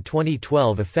adopted in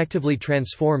 2012 effectively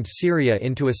transformed Syria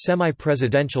into a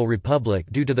semi-presidential republic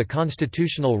due to the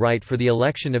constitutional right for the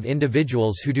election of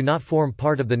individuals who do not form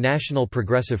part of the National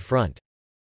Progressive Front.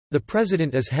 The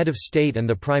president is head of state and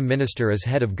the prime minister is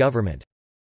head of government.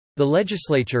 The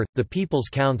legislature, the People's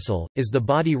Council, is the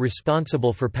body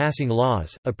responsible for passing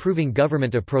laws, approving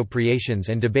government appropriations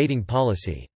and debating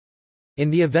policy. In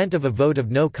the event of a vote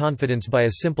of no confidence by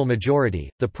a simple majority,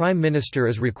 the Prime Minister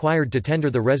is required to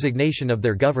tender the resignation of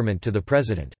their government to the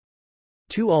President.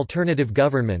 Two alternative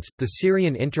governments, the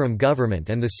Syrian Interim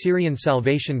Government and the Syrian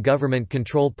Salvation Government,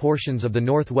 control portions of the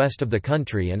northwest of the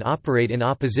country and operate in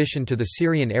opposition to the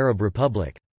Syrian Arab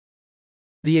Republic.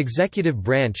 The executive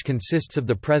branch consists of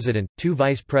the President, two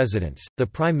vice-presidents, the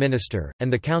Prime Minister,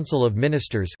 and the Council of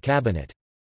Ministers cabinet.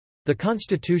 The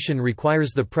constitution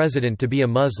requires the president to be a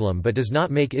Muslim but does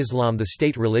not make Islam the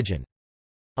state religion.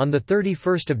 On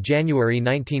 31 January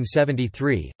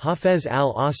 1973, Hafez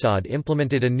al-Assad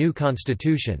implemented a new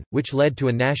constitution, which led to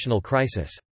a national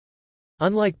crisis.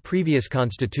 Unlike previous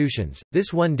constitutions,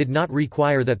 this one did not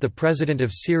require that the president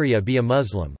of Syria be a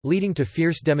Muslim, leading to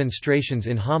fierce demonstrations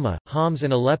in Hama, Homs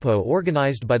and Aleppo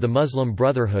organized by the Muslim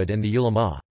Brotherhood and the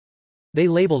ulama. They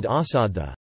labeled Assad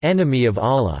the enemy of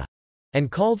Allah and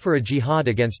called for a jihad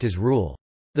against his rule.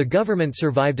 The government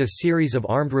survived a series of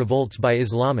armed revolts by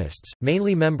Islamists,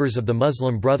 mainly members of the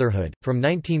Muslim Brotherhood, from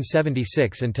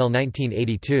 1976 until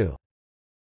 1982.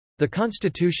 The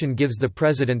constitution gives the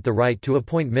president the right to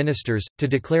appoint ministers, to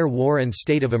declare war and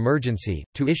state of emergency,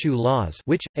 to issue laws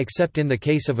which, except in the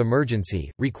case of emergency,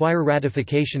 require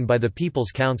ratification by the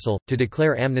People's Council, to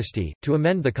declare amnesty, to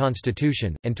amend the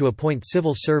constitution, and to appoint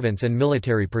civil servants and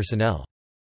military personnel.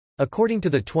 According to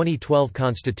the 2012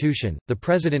 constitution, the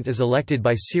president is elected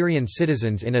by Syrian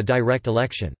citizens in a direct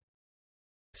election.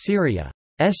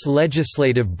 Syria's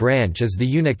legislative branch is the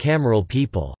unicameral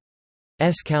People's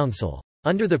Council.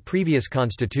 Under the previous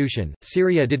constitution,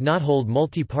 Syria did not hold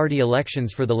multi-party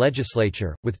elections for the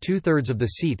legislature, with two-thirds of the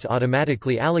seats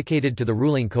automatically allocated to the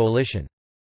ruling coalition.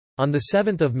 On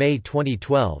 7 May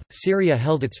 2012, Syria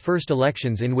held its first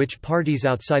elections in which parties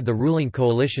outside the ruling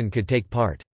coalition could take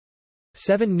part.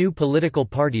 7 new political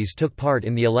parties took part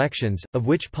in the elections, of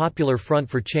which Popular Front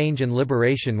for Change and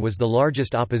Liberation was the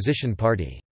largest opposition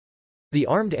party. The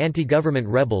armed anti-government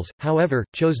rebels, however,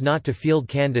 chose not to field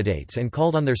candidates and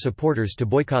called on their supporters to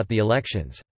boycott the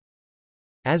elections.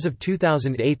 As of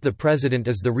 2008, the president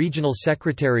is the regional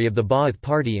secretary of the Ba'ath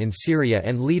Party in Syria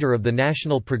and leader of the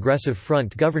National Progressive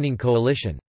Front governing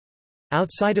coalition.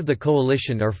 Outside of the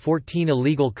coalition are 14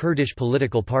 illegal Kurdish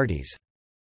political parties.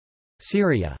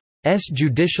 Syria's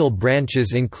judicial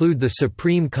branches include the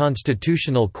Supreme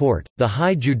Constitutional Court, the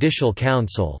High Judicial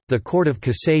Council, the Court of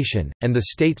Cassation, and the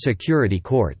State Security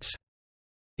Courts.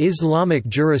 Islamic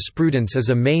jurisprudence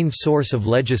is a main source of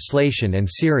legislation and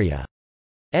Syria's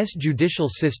judicial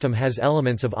system has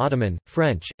elements of Ottoman,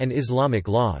 French, and Islamic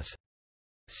laws.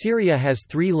 Syria has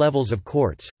 3 levels of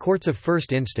courts: courts of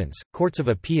first instance, courts of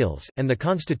appeals, and the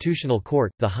Constitutional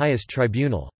Court, the highest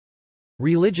tribunal.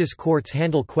 Religious courts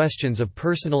handle questions of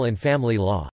personal and family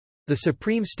law. The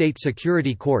Supreme State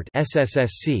Security Court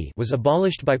 (SSSC) was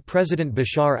abolished by President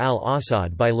Bashar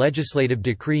al-Assad by Legislative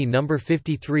Decree No.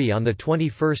 53 on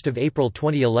 21 April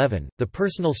 2011. The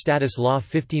Personal Status Law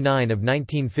 59 of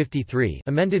 1953,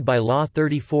 amended by Law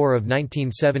 34 of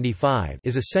 1975,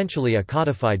 is essentially a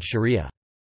codified Sharia.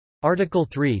 Article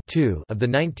 3 of the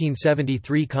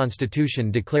 1973 Constitution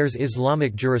declares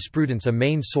Islamic jurisprudence a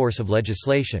main source of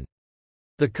legislation.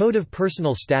 The Code of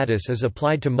Personal Status is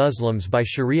applied to Muslims by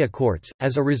Sharia courts.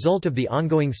 As a result of the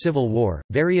ongoing civil war,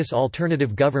 various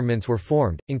alternative governments were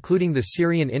formed, including the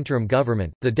Syrian Interim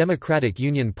Government, the Democratic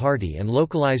Union Party, and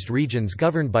localized regions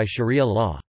governed by Sharia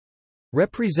law.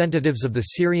 Representatives of the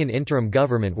Syrian Interim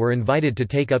Government were invited to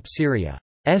take up Syria's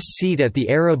seat at the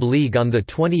Arab League on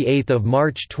 28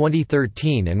 March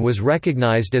 2013 and was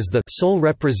recognized as the sole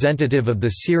representative of the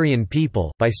Syrian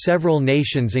people by several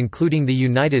nations including the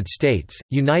United States,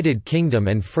 United Kingdom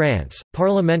and France.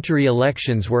 Parliamentary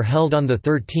elections were held on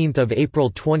 13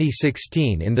 April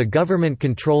 2016 in the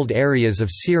government-controlled areas of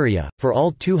Syria, for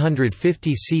all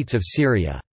 250 seats of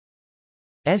Syria's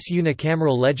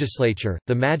unicameral legislature,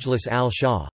 the Majlis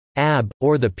al-Sha'ab,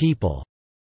 or the People's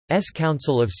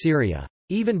Council of Syria.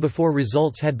 Even before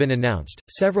results had been announced,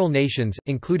 several nations,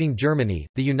 including Germany,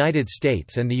 the United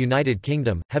States and the United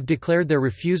Kingdom, have declared their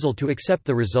refusal to accept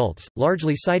the results,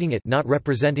 largely citing it not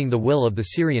representing the will of the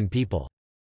Syrian people.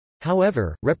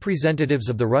 However, representatives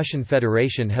of the Russian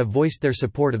Federation have voiced their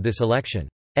support of this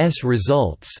election's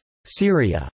results.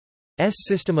 Syria's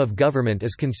system of government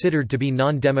is considered to be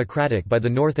non-democratic by the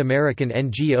North American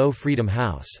NGO Freedom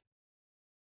House.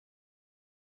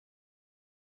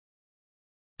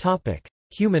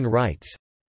 Human rights.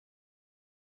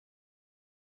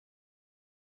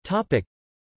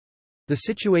 The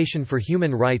situation for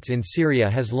human rights in Syria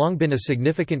has long been a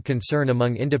significant concern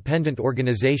among independent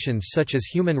organizations such as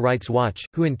Human Rights Watch,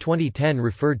 who in 2010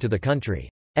 referred to the country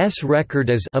record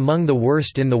as among the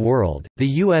worst in the world. The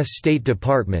U.S. State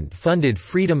Department funded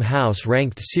Freedom House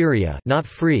ranked Syria not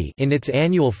free in its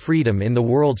annual Freedom in the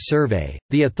World survey.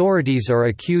 The authorities are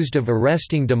accused of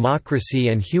arresting democracy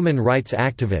and human rights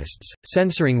activists,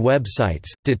 censoring websites,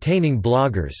 detaining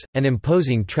bloggers, and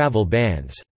imposing travel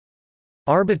bans.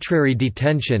 Arbitrary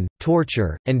detention,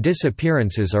 torture, and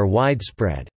disappearances are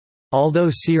widespread.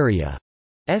 Although Syria's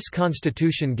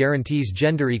constitution guarantees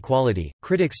gender equality,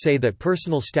 critics say that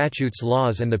personal statutes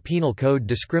laws and the penal code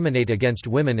discriminate against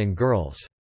women and girls.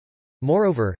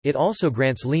 Moreover, it also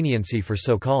grants leniency for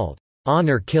so-called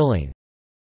honor killing.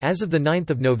 As of 9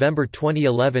 November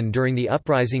 2011, during the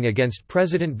uprising against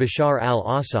President Bashar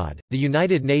al-Assad, the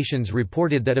United Nations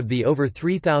reported that of the over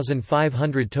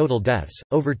 3,500 total deaths,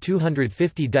 over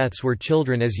 250 deaths were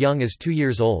children as young as 2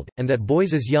 years old, and that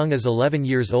boys as young as 11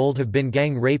 years old have been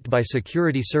gang raped by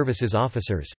security services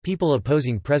officers. People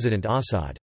opposing President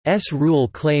Assad's rule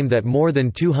claim that more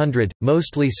than 200,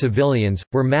 mostly civilians,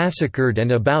 were massacred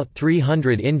and about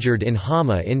 300 injured in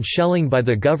Hama in shelling by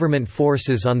the government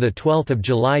forces on 12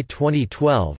 July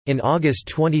 2012. In August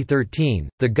 2013,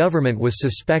 the government was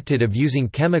suspected of using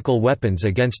chemical weapons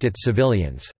against its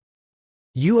civilians.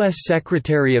 U.S.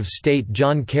 Secretary of State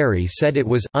John Kerry said it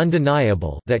was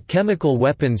undeniable that chemical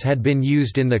weapons had been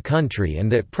used in the country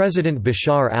and that President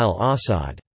Bashar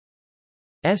al-Assad's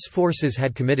forces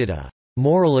had committed a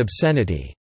moral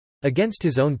obscenity against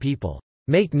his own people.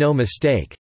 Make no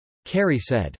mistake, Kerry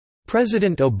said.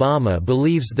 President Obama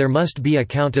believes there must be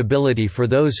accountability for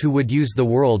those who would use the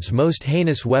world's most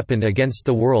heinous weapon against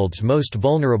the world's most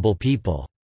vulnerable people.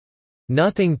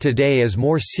 Nothing today is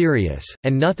more serious,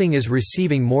 and nothing is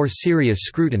receiving more serious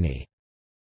scrutiny.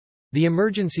 The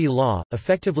emergency law,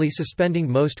 effectively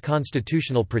suspending most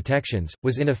constitutional protections,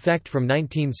 was in effect from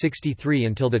 1963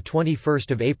 until 21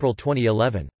 April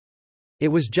 2011. It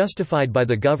was justified by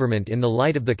the government in the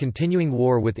light of the continuing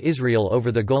war with Israel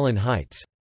over the Golan Heights.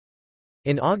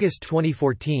 In August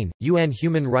 2014, UN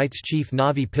Human Rights Chief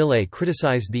Navi Pillay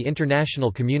criticized the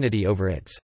international community over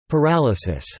its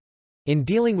paralysis in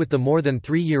dealing with the more than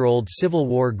 3-year-old civil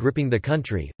war gripping the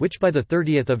country, which by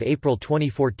 30 April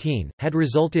 2014, had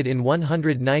resulted in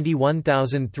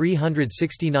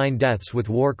 191,369 deaths with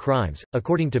war crimes,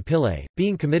 according to Pillay,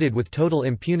 being committed with total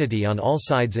impunity on all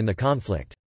sides in the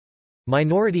conflict.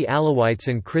 Minority Alawites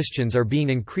and Christians are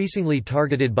being increasingly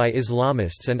targeted by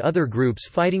Islamists and other groups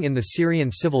fighting in the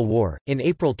Syrian civil war. In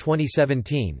April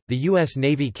 2017, the U.S.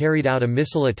 Navy carried out a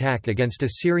missile attack against a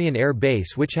Syrian air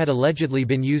base which had allegedly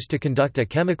been used to conduct a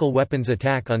chemical weapons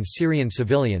attack on Syrian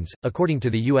civilians, according to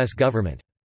the U.S. government.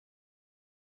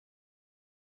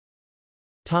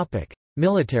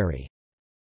 Military.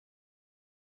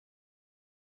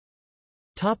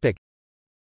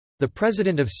 The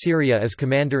President of Syria is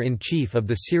Commander-in-Chief of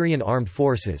the Syrian Armed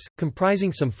Forces,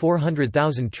 comprising some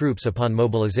 400,000 troops upon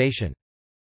mobilization.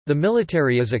 The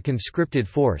military is a conscripted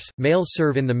force. Males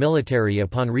serve in the military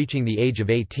upon reaching the age of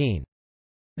 18.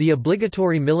 The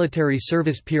obligatory military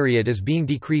service period is being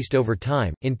decreased over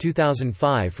time, in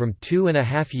 2005 from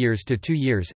 2.5 years to 2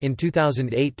 years, in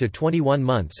 2008 to 21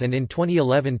 months and in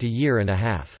 2011 to year and a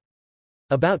half.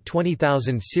 About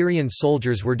 20,000 Syrian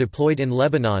soldiers were deployed in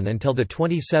Lebanon until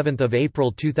 27 April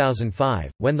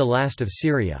 2005, when the last of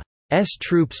Syria's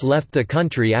troops left the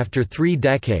country after 3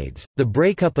 decades. The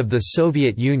breakup of the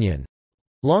Soviet Union,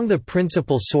 long the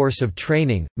principal source of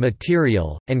training,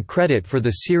 material, and credit for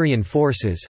the Syrian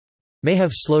forces, may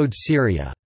have slowed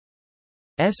Syria's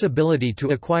ability to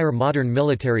acquire modern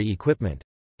military equipment.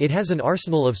 It has an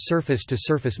arsenal of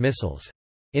surface-to-surface missiles.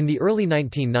 In the early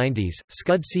 1990s,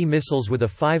 Scud-C missiles with a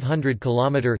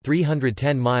 500-kilometer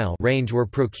 (310-mile) range were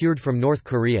procured from North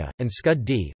Korea, and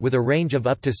Scud-D, with a range of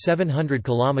up to 700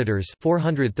 kilometers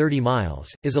 (430 miles),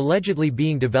 is allegedly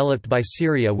being developed by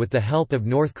Syria with the help of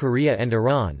North Korea and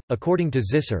Iran. According to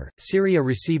Zisser, Syria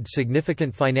received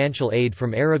significant financial aid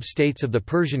from Arab states of the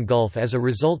Persian Gulf as a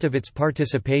result of its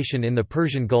participation in the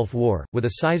Persian Gulf War, with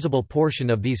a sizable portion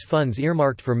of these funds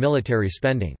earmarked for military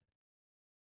spending.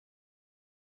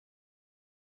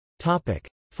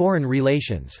 Foreign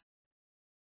relations.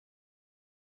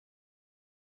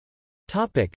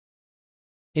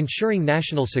 Ensuring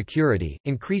national security,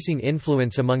 increasing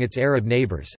influence among its Arab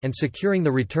neighbors, and securing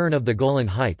the return of the Golan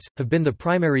Heights, have been the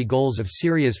primary goals of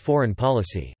Syria's foreign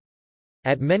policy.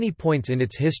 At many points in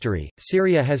its history,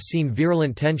 Syria has seen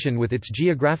virulent tension with its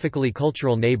geographically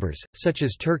cultural neighbors, such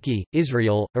as Turkey,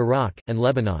 Israel, Iraq, and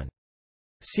Lebanon.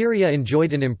 Syria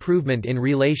enjoyed an improvement in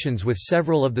relations with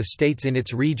several of the states in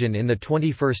its region in the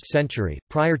 21st century,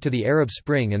 prior to the Arab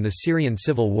Spring and the Syrian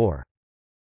Civil War.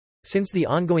 Since the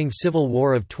ongoing civil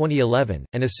war of 2011,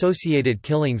 and associated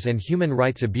killings and human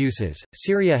rights abuses,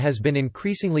 Syria has been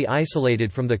increasingly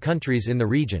isolated from the countries in the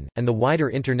region, and the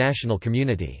wider international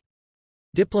community.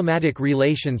 Diplomatic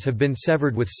relations have been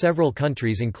severed with several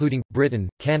countries including, Britain,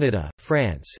 Canada,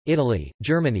 France, Italy,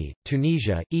 Germany,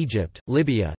 Tunisia, Egypt,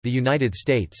 Libya, the United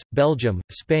States, Belgium,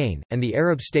 Spain, and the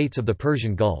Arab states of the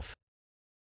Persian Gulf.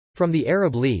 From the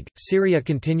Arab League, Syria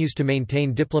continues to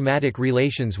maintain diplomatic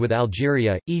relations with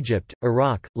Algeria, Egypt,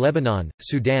 Iraq, Lebanon,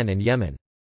 Sudan and Yemen.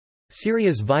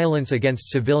 Syria's violence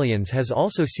against civilians has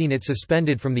also seen it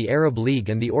suspended from the Arab League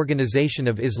and the Organization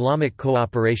of Islamic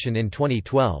Cooperation in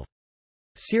 2012.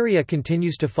 Syria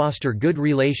continues to foster good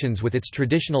relations with its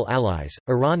traditional allies,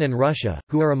 Iran and Russia,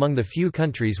 who are among the few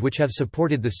countries which have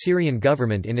supported the Syrian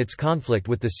government in its conflict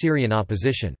with the Syrian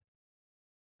opposition.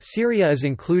 Syria is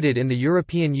included in the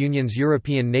European Union's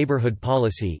European Neighbourhood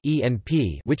Policy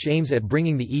 (ENP), which aims at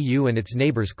bringing the EU and its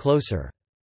neighbours closer.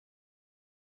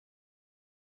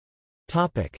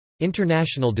 Topic: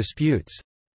 International disputes.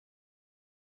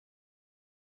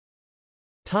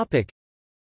 Topic: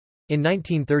 In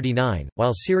 1939,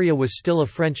 while Syria was still a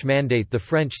French mandate, the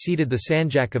French ceded the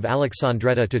Sanjak of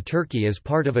Alexandretta to Turkey as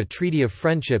part of a treaty of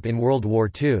friendship in World War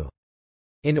II.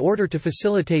 In order to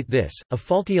facilitate this, a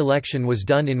faulty election was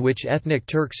done in which ethnic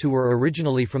Turks who were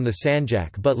originally from the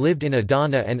Sanjak but lived in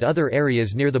Adana and other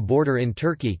areas near the border in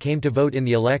Turkey came to vote in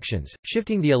the elections,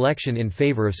 shifting the election in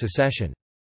favor of secession.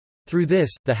 Through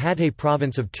this, the Hatay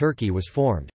province of Turkey was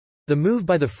formed. The move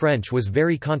by the French was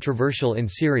very controversial in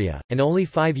Syria, and only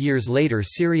 5 years later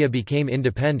Syria became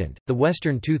independent. The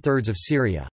western two-thirds of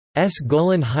Syria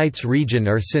Golan Heights region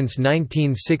are since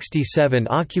 1967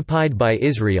 occupied by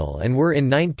Israel and were in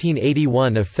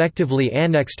 1981 effectively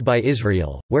annexed by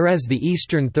Israel, whereas the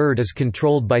eastern third is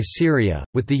controlled by Syria,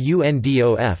 with the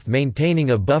UNDOF maintaining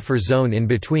a buffer zone in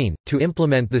between, to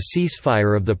implement the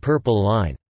ceasefire of the Purple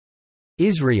Line.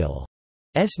 Israel's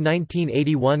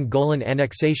 1981 Golan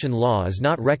annexation law is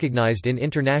not recognized in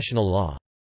international law.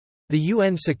 The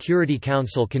UN Security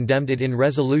Council condemned it in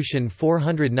Resolution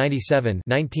 497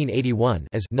 (1981)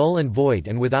 as null and void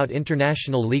and without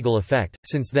international legal effect.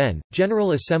 Since then,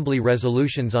 General Assembly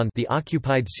resolutions on the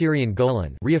occupied Syrian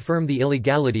Golan reaffirm the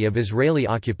illegality of Israeli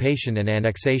occupation and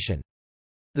annexation.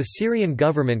 The Syrian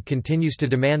government continues to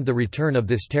demand the return of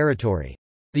this territory.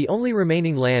 The only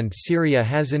remaining land Syria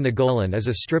has in the Golan is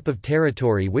a strip of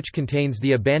territory which contains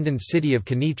the abandoned city of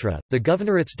Kenitra, the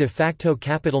governorate's de facto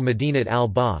capital Medinat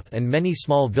al-Baath and many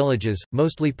small villages,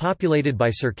 mostly populated by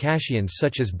Circassians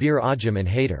such as Bir Ajam and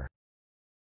Haider.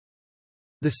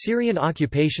 The Syrian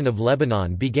occupation of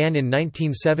Lebanon began in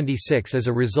 1976 as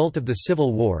a result of the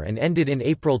civil war and ended in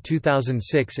April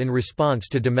 2006 in response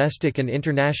to domestic and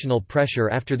international pressure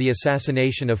after the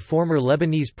assassination of former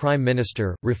Lebanese Prime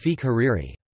Minister, Rafiq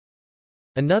Hariri.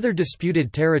 Another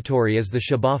disputed territory is the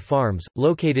Shabaa Farms,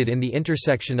 located in the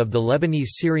intersection of the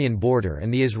Lebanese-Syrian border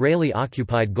and the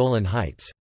Israeli-occupied Golan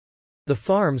Heights. The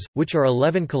farms, which are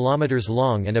 11 kilometers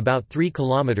long and about 3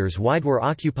 kilometers wide, were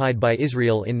occupied by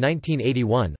Israel in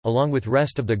 1981, along with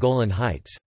rest of the Golan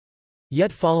Heights.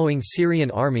 Yet following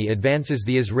Syrian army advances,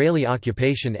 the Israeli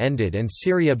occupation ended and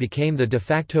Syria became the de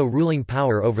facto ruling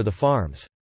power over the farms.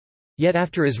 Yet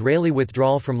after Israeli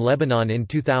withdrawal from Lebanon in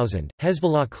 2000,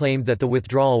 Hezbollah claimed that the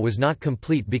withdrawal was not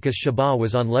complete because Shabaa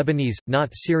was on Lebanese, not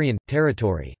Syrian,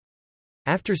 territory.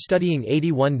 After studying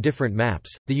 81 different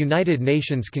maps, the United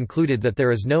Nations concluded that there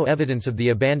is no evidence of the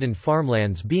abandoned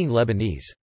farmlands being Lebanese.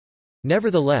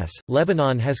 Nevertheless,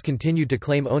 Lebanon has continued to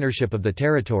claim ownership of the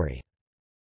territory.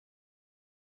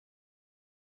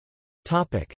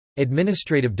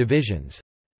 Administrative divisions.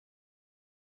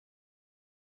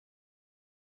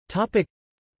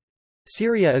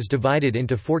 Syria is divided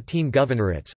into 14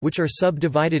 governorates, which are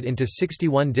subdivided into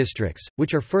 61 districts,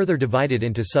 which are further divided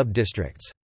into sub-districts.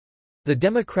 The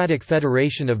Democratic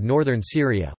Federation of Northern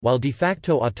Syria, while de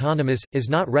facto autonomous, is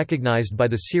not recognized by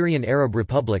the Syrian Arab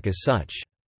Republic as such.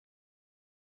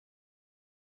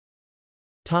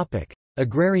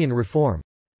 Agrarian reform.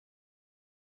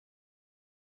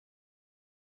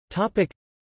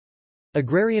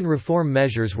 Agrarian reform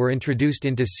measures were introduced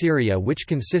into Syria which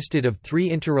consisted of 3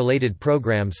 interrelated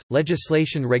programs: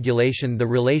 legislation regulation the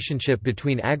relationship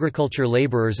between agriculture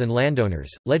laborers and landowners,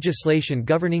 legislation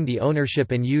governing the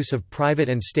ownership and use of private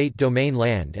and state domain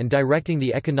land and directing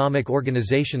the economic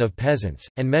organization of peasants,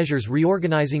 and measures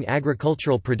reorganizing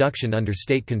agricultural production under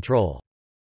state control.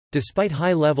 Despite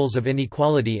high levels of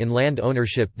inequality in land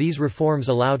ownership, these reforms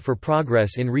allowed for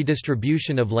progress in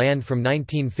redistribution of land from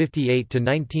 1958 to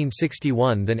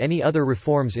 1961 than any other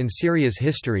reforms in Syria's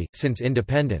history, since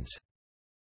independence.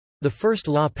 The first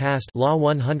law passed, Law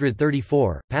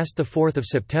 134, passed 4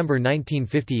 September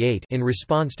 1958 in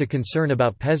response to concern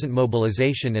about peasant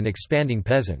mobilization and expanding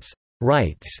peasants'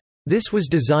 rights. This was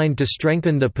designed to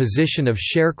strengthen the position of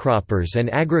sharecroppers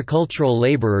and agricultural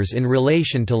laborers in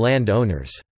relation to land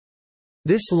owners.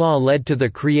 This law led to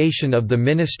the creation of the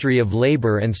Ministry of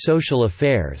Labor and Social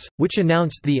Affairs, which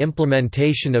announced the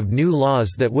implementation of new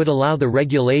laws that would allow the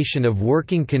regulation of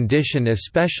working condition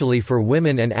especially for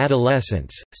women and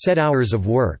adolescents, set hours of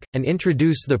work, and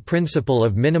introduce the principle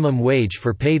of minimum wage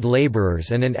for paid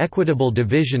laborers and an equitable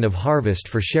division of harvest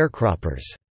for sharecroppers.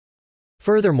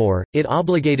 Furthermore, it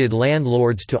obligated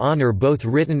landlords to honor both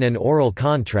written and oral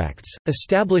contracts,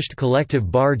 established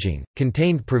collective bargaining,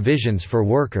 contained provisions for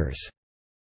workers'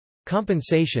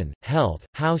 compensation, health,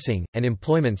 housing, and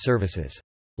employment services.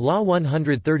 Law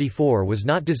 134 was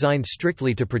not designed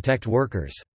strictly to protect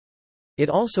workers. It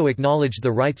also acknowledged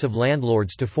the rights of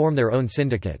landlords to form their own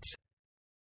syndicates.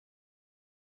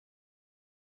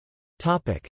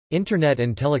 Internet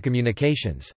and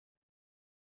telecommunications.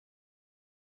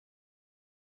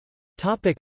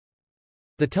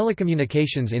 The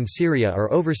telecommunications in Syria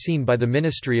are overseen by the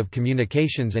Ministry of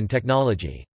Communications and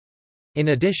Technology. In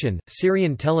addition,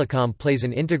 Syrian Telecom plays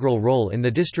an integral role in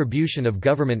the distribution of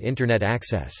government Internet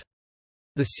access.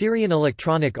 The Syrian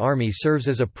Electronic Army serves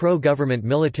as a pro-government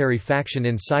military faction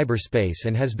in cyberspace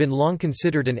and has been long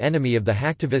considered an enemy of the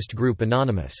hacktivist group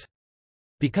Anonymous.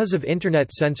 Because of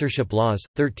Internet censorship laws,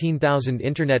 13,000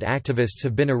 Internet activists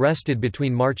have been arrested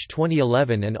between March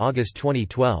 2011 and August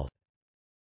 2012.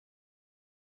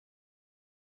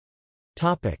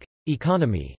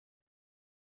 Economy.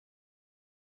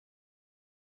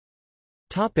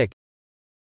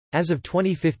 As of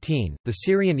 2015, the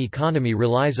Syrian economy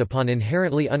relies upon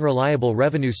inherently unreliable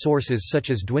revenue sources such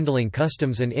as dwindling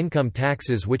customs and income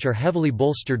taxes, which are heavily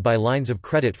bolstered by lines of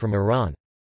credit from Iran.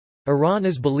 Iran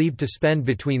is believed to spend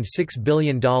between $6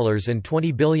 billion and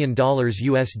 $20 billion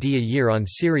USD a year on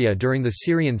Syria during the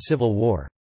Syrian civil war.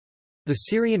 The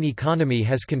Syrian economy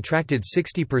has contracted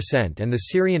 60% and the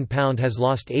Syrian pound has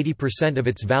lost 80% of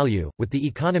its value, with the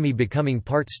economy becoming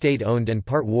part state-owned and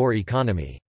part war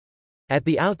economy. At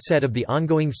the outset of the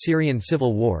ongoing Syrian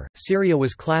civil war, Syria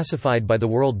was classified by the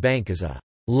World Bank as a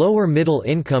lower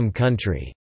middle-income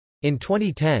country. In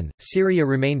 2010, Syria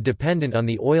remained dependent on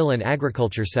the oil and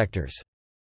agriculture sectors.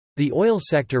 The oil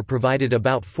sector provided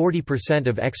about 40%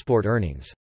 of export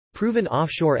earnings. Proven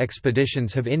offshore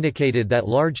expeditions have indicated that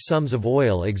large sums of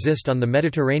oil exist on the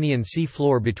Mediterranean sea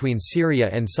floor between Syria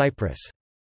and Cyprus.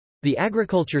 The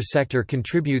agriculture sector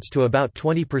contributes to about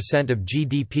 20% of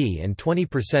GDP and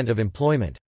 20% of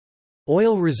employment.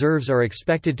 Oil reserves are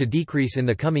expected to decrease in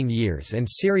the coming years and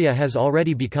Syria has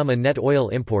already become a net oil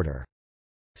importer.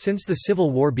 Since the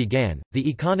civil war began, the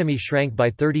economy shrank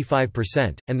by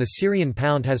 35%, and the Syrian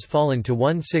pound has fallen to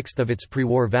 1/6 of its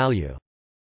pre-war value.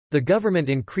 The government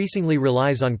increasingly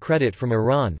relies on credit from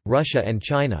Iran, Russia and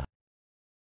China.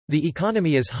 The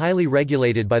economy is highly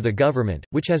regulated by the government,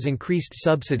 which has increased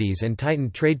subsidies and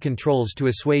tightened trade controls to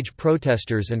assuage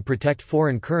protesters and protect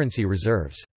foreign currency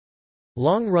reserves.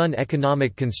 Long-run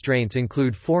economic constraints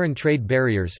include foreign trade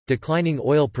barriers, declining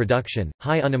oil production,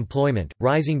 high unemployment,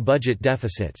 rising budget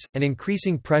deficits, and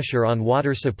increasing pressure on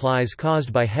water supplies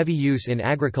caused by heavy use in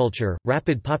agriculture,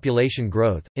 rapid population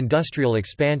growth, industrial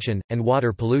expansion, and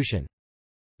water pollution.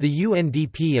 The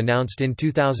UNDP announced in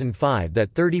 2005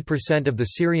 that 30% of the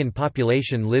Syrian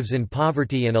population lives in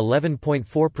poverty and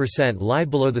 11.4% lie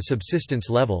below the subsistence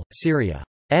level. Syria's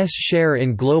share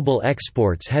in global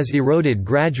exports has eroded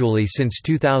gradually since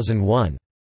 2001.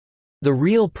 The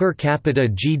real per capita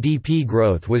GDP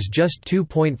growth was just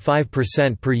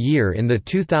 2.5% per year in the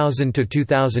 2000 to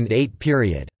 2008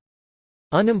 period.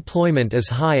 Unemployment is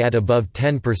high at above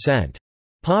 10%.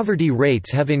 Poverty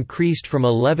rates have increased from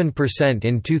 11%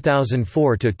 in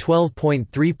 2004 to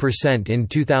 12.3% in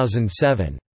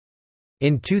 2007.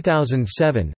 In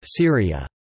 2007, Syria's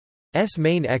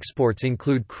main exports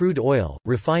include crude oil,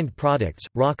 refined products,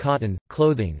 raw cotton,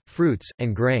 clothing, fruits,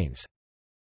 and grains.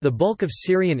 The bulk of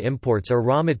Syrian imports are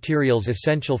raw materials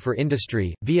essential for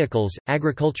industry, vehicles,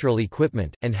 agricultural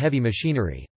equipment, and heavy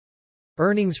machinery.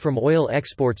 Earnings from oil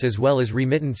exports as well as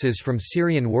remittances from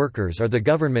Syrian workers are the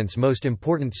government's most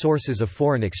important sources of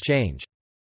foreign exchange.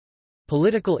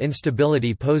 Political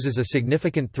instability poses a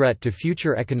significant threat to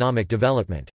future economic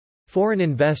development. Foreign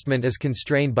investment is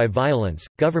constrained by violence,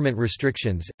 government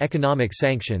restrictions, economic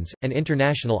sanctions, and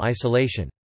international isolation.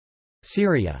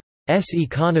 Syria's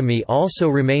economy also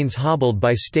remains hobbled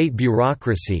by state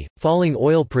bureaucracy, falling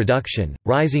oil production,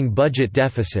 rising budget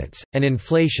deficits, and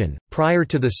inflation. Prior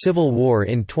to the civil war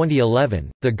in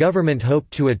 2011, the government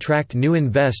hoped to attract new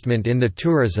investment in the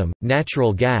tourism,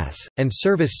 natural gas, and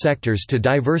service sectors to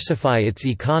diversify its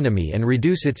economy and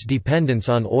reduce its dependence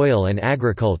on oil and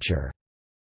agriculture.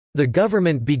 The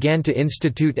government began to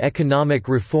institute economic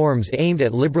reforms aimed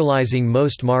at liberalizing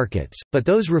most markets, but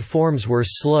those reforms were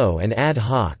slow and ad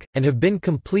hoc, and have been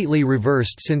completely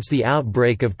reversed since the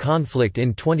outbreak of conflict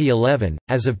in 2011.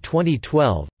 As of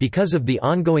 2012, because of the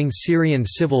ongoing Syrian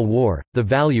civil war, the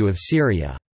value of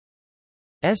Syria's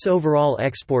overall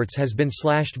exports has been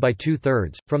slashed by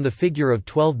two-thirds, from the figure of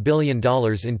 $12 billion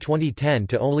in 2010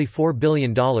 to only $4 billion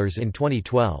in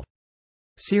 2012.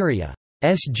 Syria's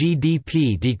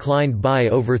GDP declined by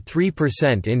over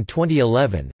 3% in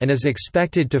 2011, and is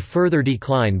expected to further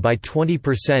decline by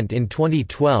 20% in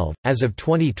 2012. As of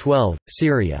 2012,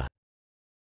 Syria's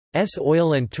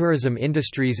oil and tourism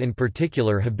industries in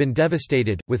particular have been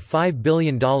devastated, with $5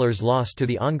 billion lost to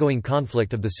the ongoing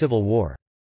conflict of the civil war.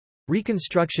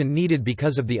 Reconstruction needed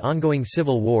because of the ongoing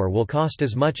civil war will cost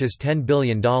as much as $10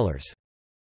 billion.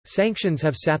 Sanctions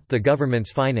have sapped the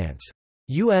government's finance.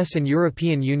 U.S. and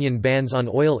European Union bans on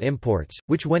oil imports,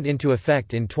 which went into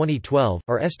effect in 2012,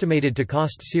 are estimated to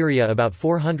cost Syria about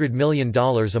 $400 million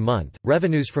a month.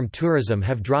 Revenues from tourism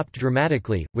have dropped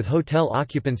dramatically, with hotel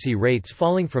occupancy rates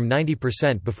falling from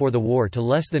 90% before the war to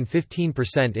less than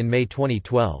 15% in May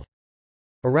 2012.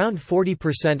 Around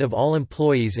 40% of all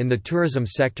employees in the tourism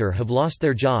sector have lost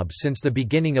their jobs since the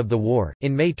beginning of the war.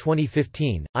 In May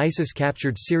 2015, ISIS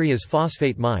captured Syria's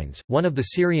phosphate mines, one of the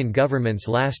Syrian government's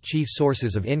last chief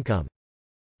sources of income.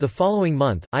 The following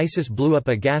month, ISIS blew up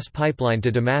a gas pipeline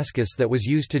to Damascus that was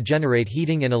used to generate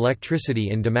heating and electricity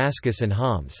in Damascus and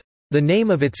Homs. The name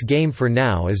of its game for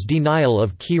now is denial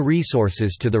of key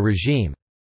resources to the regime,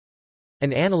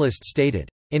 an analyst stated.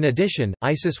 In addition,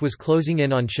 ISIS was closing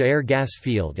in on Sha'ir gas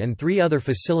field and three other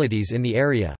facilities in the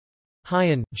area,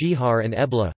 Hayan, Jihar and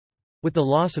Ebla, with the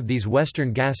loss of these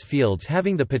western gas fields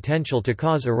having the potential to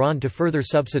cause Iran to further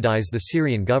subsidize the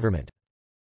Syrian government.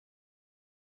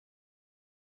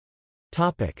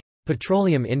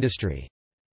 Petroleum industry.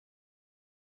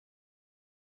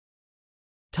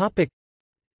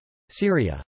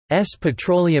 Syria's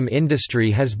petroleum industry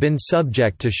has been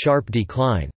subject to sharp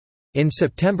decline. In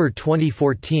September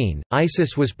 2014,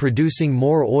 ISIS was producing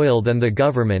more oil than the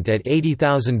government at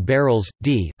 80,000 barrels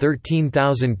d,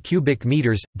 13,000 cubic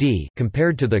meters d,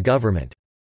 compared to the government's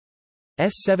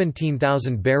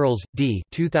 17,000 barrels d,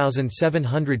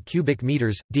 2,700 cubic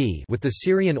meters d, with the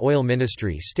Syrian oil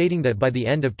ministry stating that by the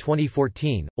end of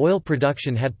 2014, oil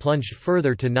production had plunged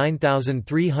further to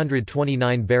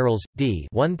 9,329 barrels d,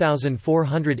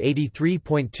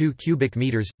 1,483.2 cubic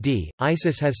meters d.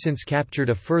 ISIS has since captured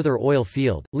a further oil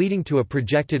field, leading to a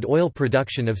projected oil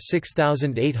production of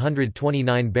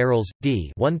 6,829 barrels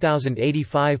d,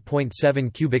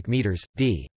 1,085.7 cubic meters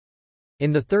d.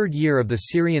 In the third year of the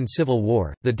Syrian civil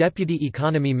war, the deputy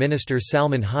economy minister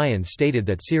Salman Hayyan stated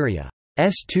that Syria's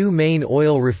two main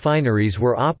oil refineries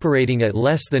were operating at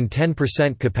less than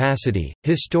 10% capacity.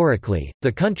 Historically,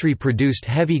 the country produced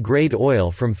heavy-grade oil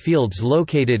from fields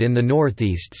located in the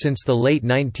northeast since the late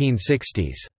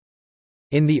 1960s.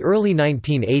 In the early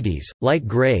 1980s,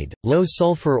 light-grade,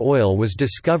 low-sulfur oil was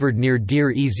discovered near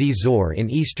Deir-ez-Zor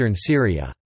in eastern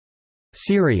Syria.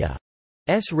 Syria's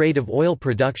rate of oil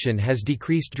production has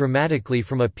decreased dramatically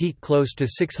from a peak close to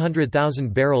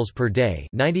 600,000 barrels per day,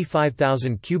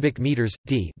 95,000 cubic meters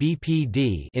d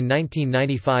 (bpd) in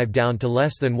 1995 down to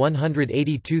less than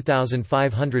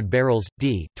 182,500 barrels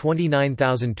d,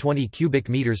 29,020 cubic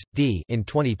meters d in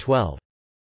 2012.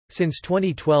 Since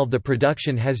 2012 the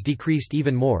production has decreased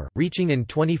even more, reaching in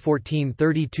 2014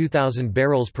 32,000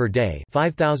 barrels per day,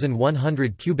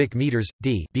 5,100 cubic meters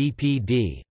d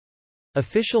 (bpd).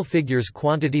 Official figures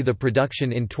quantity the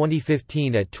production in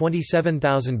 2015 at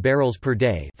 27,000 barrels per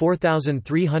day,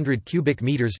 4,300 cubic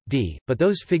meters d, but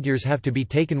those figures have to be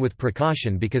taken with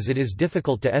precaution because it is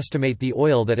difficult to estimate the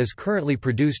oil that is currently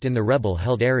produced in the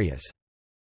rebel-held areas.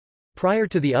 Prior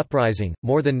to the uprising,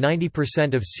 more than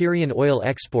 90% of Syrian oil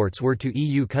exports were to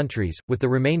EU countries, with the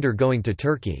remainder going to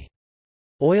Turkey.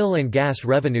 Oil and gas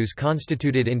revenues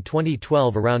constituted in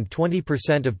 2012 around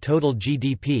 20% of total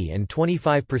GDP and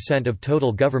 25% of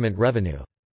total government revenue.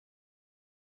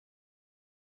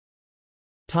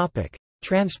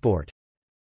 Transport.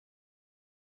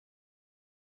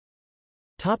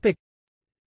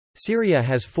 Syria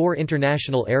has 4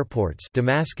 international airports: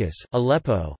 Damascus,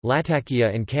 Aleppo, Latakia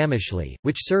and Qamishli,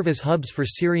 which serve as hubs for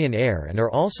Syrian air and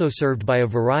are also served by a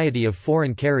variety of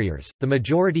foreign carriers. The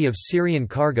majority of Syrian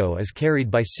cargo is carried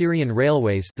by Syrian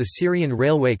Railways, the Syrian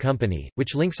Railway Company,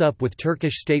 which links up with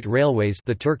Turkish State Railways,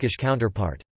 the Turkish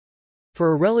counterpart.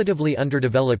 For a relatively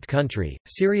underdeveloped country,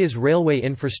 Syria's railway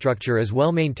infrastructure is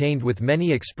well maintained with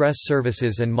many express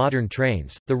services and modern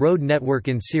trains. The road network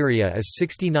in Syria is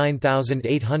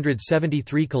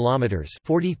 69,873 kilometers,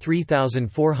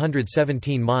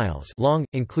 43,417 miles long,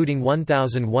 including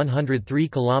 1,103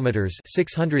 kilometers,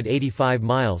 685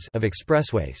 miles of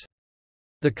expressways.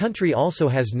 The country also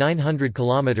has 900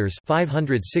 kilometers,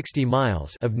 560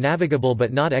 miles of navigable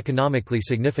but not economically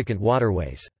significant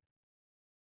waterways.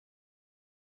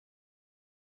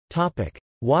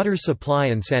 Water supply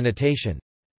and sanitation.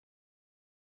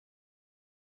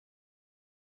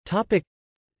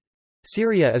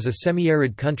 Syria is a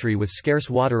semi-arid country with scarce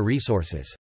water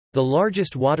resources. The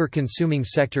largest water-consuming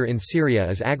sector in Syria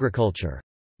is agriculture.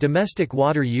 Domestic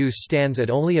water use stands at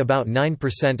only about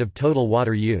 9% of total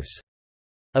water use.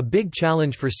 A big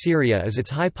challenge for Syria is its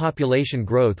high population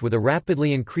growth with a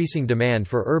rapidly increasing demand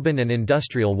for urban and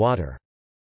industrial water.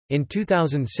 In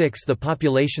 2006, the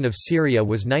population of Syria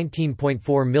was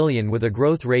 19.4 million with a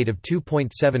growth rate of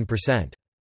 2.7%.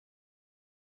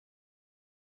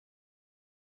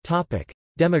 Topic: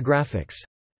 Demographics.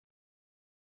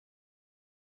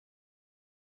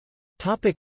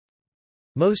 Topic: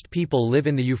 Most people live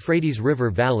in the Euphrates River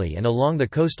Valley and along the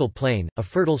coastal plain, a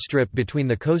fertile strip between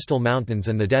the coastal mountains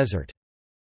and the desert.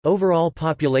 Overall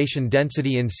population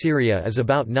density in Syria is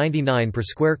about 99 per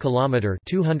square kilometre,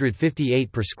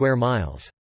 258 per square miles.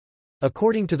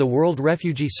 According to the World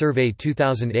Refugee Survey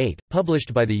 2008,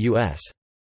 published by the U.S.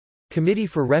 Committee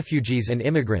for Refugees and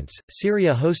Immigrants,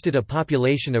 Syria hosted a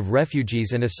population of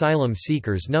refugees and asylum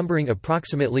seekers numbering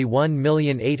approximately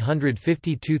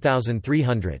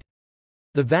 1,852,300.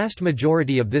 The vast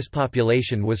majority of this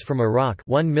population was from Iraq,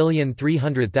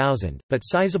 1,300,000, but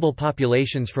sizable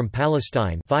populations from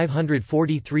Palestine,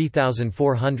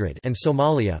 543,400, and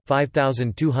Somalia,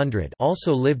 5,200,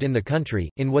 also lived in the country,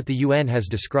 in what the UN has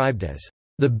described as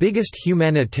the biggest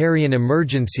humanitarian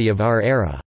emergency of our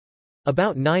era.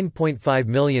 About 9.5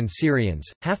 million Syrians,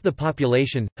 half the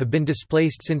population, have been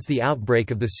displaced since the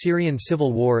outbreak of the Syrian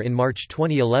civil war in March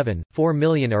 2011. 4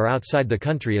 million are outside the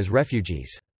country as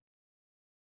refugees.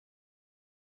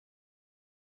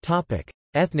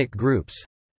 Ethnic groups.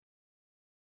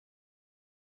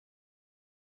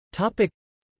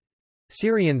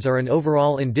 Syrians are an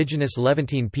overall indigenous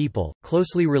Levantine people,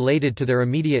 closely related to their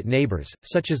immediate neighbors,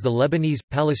 such as the Lebanese,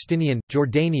 Palestinian,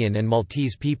 Jordanian and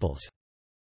Maltese peoples.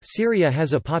 Syria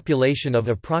has a population of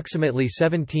approximately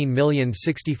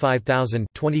 17,065,000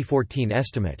 2014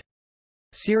 estimate.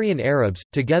 Syrian Arabs,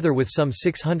 together with some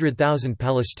 600,000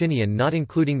 Palestinian, not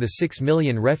including the 6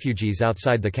 million refugees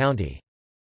outside the county.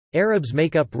 Arabs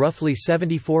make up roughly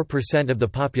 74% of the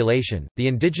population. The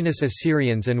indigenous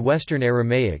Assyrians and Western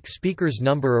Aramaic speakers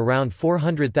number around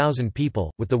 400,000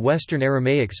 people, with the Western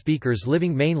Aramaic speakers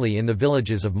living mainly in the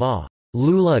villages of Ma,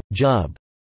 Lula, Jub,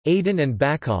 Aden and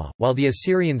Bakau, while the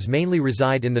Assyrians mainly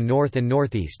reside in the north and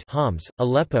northeast, Homs,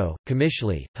 Aleppo,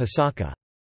 Qamishli, Hasaka.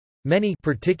 Many,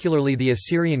 particularly the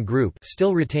Assyrian group,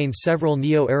 still retain several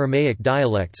Neo-Aramaic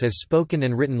dialects as spoken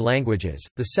and written languages.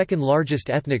 The second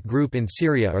largest ethnic group in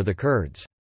Syria are the Kurds.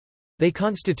 They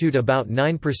constitute about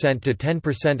 9% to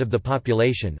 10% of the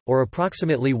population, or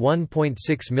approximately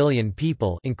 1.6 million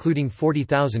people, including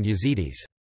 40,000 Yazidis.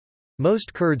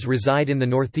 Most Kurds reside in the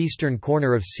northeastern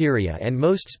corner of Syria and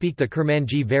most speak the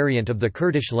Kurmanji variant of the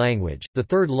Kurdish language. The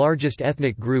third largest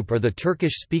ethnic group are the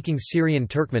Turkish-speaking Syrian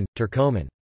Turkmen, Turkoman.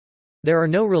 There are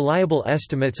no reliable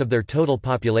estimates of their total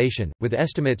population, with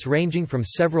estimates ranging from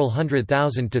several hundred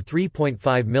thousand to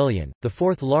 3.5 million. The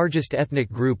fourth largest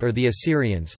ethnic group are the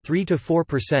Assyrians, 3 to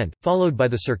 4%, followed by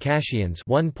the Circassians,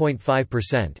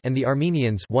 1.5%, and the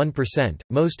Armenians, 1%,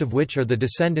 most of which are the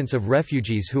descendants of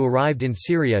refugees who arrived in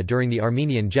Syria during the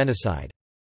Armenian genocide.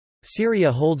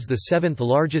 Syria holds the seventh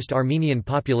largest Armenian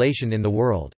population in the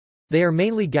world. They are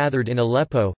mainly gathered in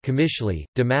Aleppo, Qamishli,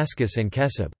 Damascus and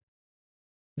Keseb.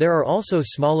 There are also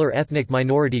smaller ethnic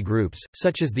minority groups,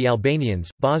 such as the Albanians,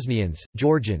 Bosnians,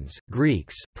 Georgians,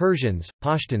 Greeks, Persians,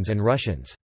 Pashtuns and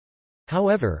Russians.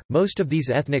 However, most of these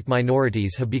ethnic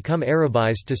minorities have become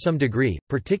Arabized to some degree,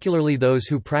 particularly those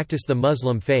who practice the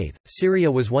Muslim faith. Syria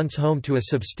was once home to a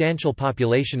substantial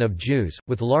population of Jews,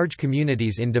 with large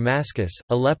communities in Damascus,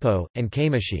 Aleppo, and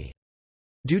Qamishli.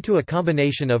 Due to a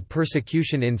combination of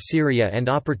persecution in Syria and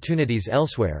opportunities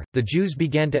elsewhere, the Jews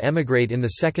began to emigrate in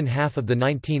the second half of the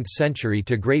 19th century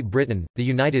to Great Britain, the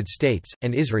United States,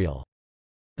 and Israel.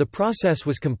 The process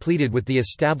was completed with the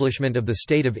establishment of the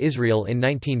State of Israel in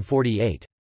 1948.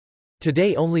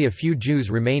 Today only a few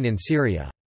Jews remain in Syria.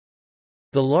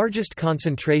 The largest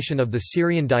concentration of the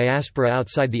Syrian diaspora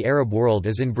outside the Arab world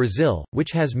is in Brazil,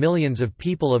 which has millions of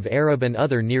people of Arab and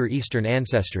other Near Eastern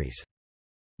ancestries.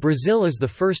 Brazil is the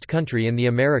first country in the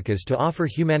Americas to offer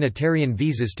humanitarian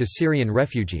visas to Syrian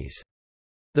refugees.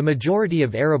 The majority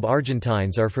of Arab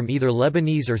Argentines are from either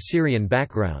Lebanese or Syrian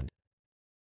background.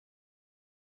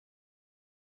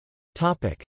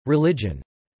 Religion.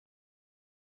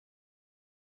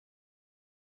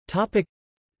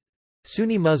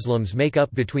 Sunni Muslims make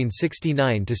up between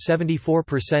 69 to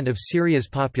 74% of Syria's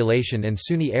population, and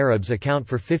Sunni Arabs account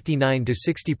for 59 to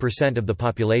 60% of the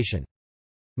population.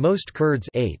 Most Kurds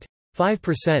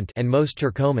 8.5% and most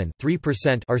Turkoman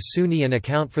 3% are Sunni and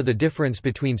account for the difference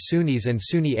between Sunnis and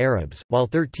Sunni Arabs, while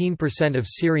 13% of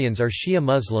Syrians are Shia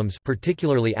Muslims,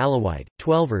 particularly Alawite,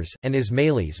 Twelvers, and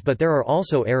Ismailis, but there are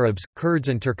also Arabs, Kurds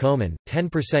and Turkoman,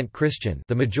 10% Christian,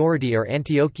 the majority are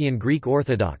Antiochian Greek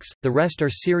Orthodox, the rest are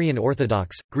Syrian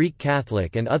Orthodox, Greek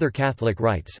Catholic and other Catholic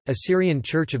rites, Assyrian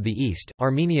Church of the East,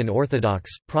 Armenian Orthodox,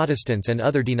 Protestants and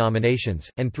other denominations,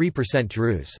 and 3%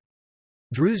 Druze.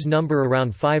 Druze number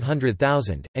around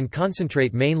 500,000, and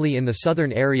concentrate mainly in the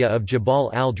southern area of Jabal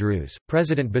al-Druze.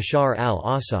 President Bashar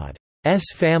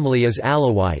al-Assad's family is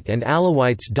Alawite, and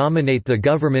Alawites dominate the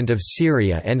government of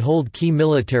Syria and hold key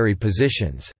military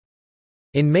positions.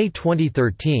 In May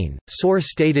 2013, SOUR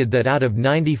stated that out of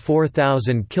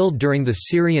 94,000 killed during the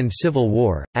Syrian civil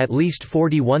war, at least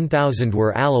 41,000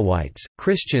 were Alawites,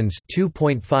 Christians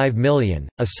 2.5 million,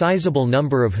 a sizable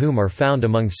number of whom are found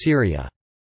among Syria's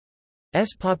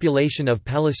population of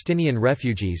Palestinian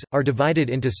refugees, are divided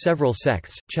into several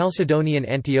sects. Chalcedonian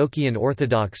Antiochian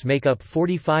Orthodox make up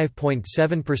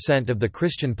 45.7% of the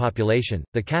Christian population,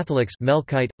 the Catholics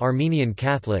Melkite, Armenian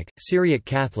Catholic, Syriac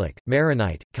Catholic,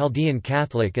 Maronite, Chaldean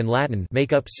Catholic and Latin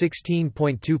make up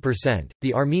 16.2%,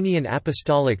 the Armenian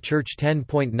Apostolic Church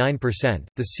 10.9%,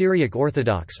 the Syriac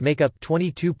Orthodox make up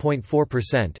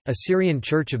 22.4%, Assyrian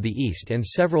Church of the East and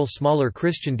several smaller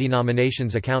Christian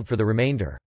denominations account for the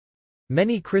remainder.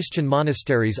 Many Christian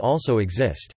monasteries also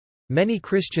exist. Many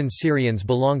Christian Syrians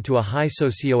belong to a high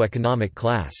socio-economic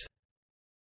class.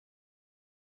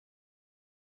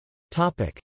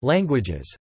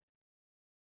 Languages.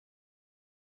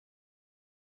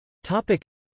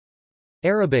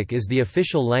 Arabic is the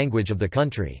official language of the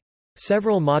country.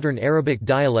 Several modern Arabic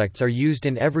dialects are used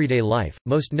in everyday life,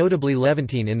 most notably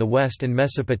Levantine in the west and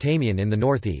Mesopotamian in the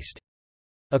northeast.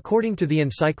 According to the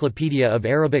Encyclopedia of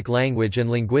Arabic Language and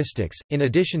Linguistics, in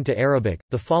addition to Arabic,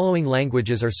 the following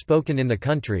languages are spoken in the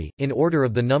country, in order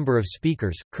of the number of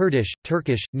speakers: Kurdish,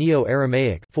 Turkish,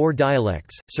 Neo-Aramaic 4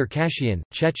 dialects, Circassian,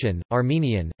 Chechen,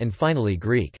 Armenian, and finally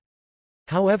Greek.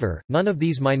 However, none of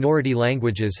these minority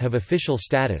languages have official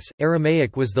status.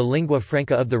 Aramaic was the lingua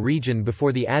franca of the region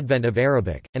before the advent of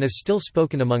Arabic, and is still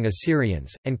spoken among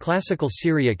Assyrians, and Classical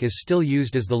Syriac is still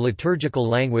used as the liturgical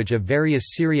language of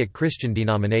various Syriac Christian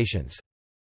denominations.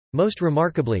 Most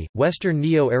remarkably, Western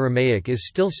Neo-Aramaic is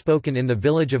still spoken in the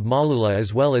village of Malula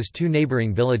as well as 2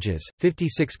 neighboring villages,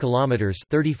 56 kilometers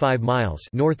 (35 miles)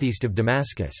 northeast of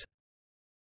Damascus.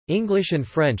 English and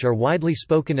French are widely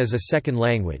spoken as a second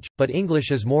language, but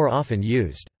English is more often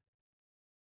used.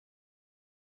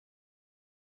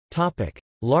 Topic: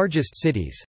 Largest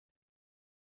cities.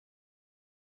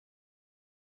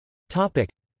 Topic: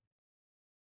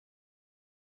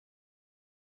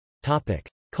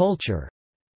 Culture.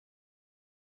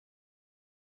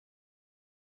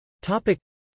 Topic: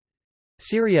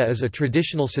 Syria is a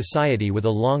traditional society with a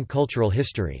long cultural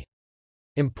history.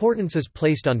 Importance is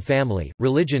placed on family,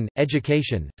 religion,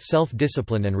 education,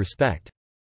 self-discipline and respect.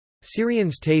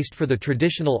 Syrians' taste for the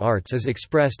traditional arts is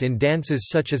expressed in dances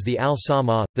such as the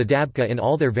al-Sama, the dabka in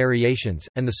all their variations,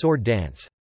 and the sword dance.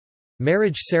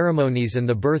 Marriage ceremonies and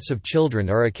the births of children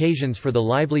are occasions for the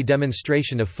lively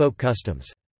demonstration of folk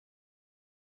customs.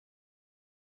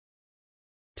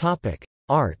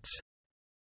 Arts.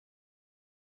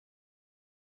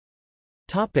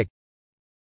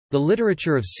 The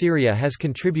literature of Syria has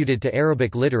contributed to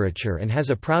Arabic literature and has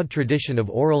a proud tradition of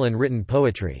oral and written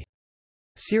poetry.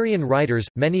 Syrian writers,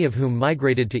 many of whom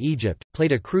migrated to Egypt,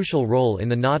 played a crucial role in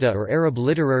the Nahda or Arab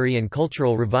literary and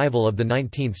cultural revival of the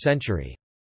 19th century.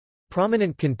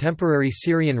 Prominent contemporary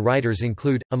Syrian writers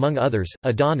include, among others,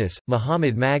 Adonis,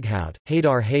 Muhammad Maghout,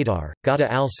 Haydar Haydar, Ghada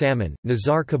al-Saman,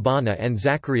 Nizar Kabana and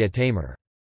Zakaria Taymur.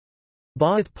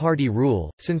 Ba'ath Party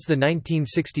rule, since the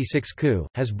 1966 coup,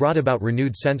 has brought about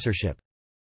renewed censorship.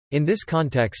 In this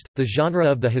context, the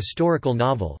genre of the historical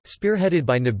novel, spearheaded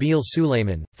by Nabil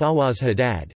Sulayman, Fawaz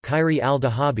Haddad, Khairi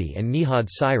al-Dahabi and Nihad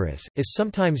Cyrus, is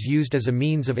sometimes used as a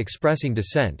means of expressing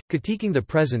dissent, critiquing the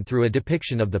present through a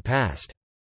depiction of the past.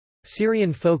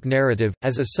 Syrian folk narrative,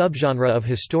 as a subgenre of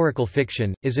historical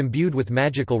fiction, is imbued with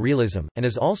magical realism, and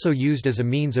is also used as a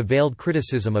means of veiled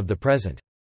criticism of the present.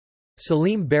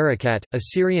 Salim Barakat, a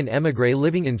Syrian émigré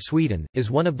living in Sweden, is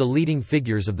one of the leading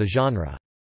figures of the genre.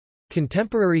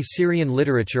 Contemporary Syrian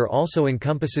literature also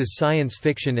encompasses science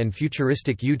fiction and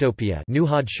futuristic utopia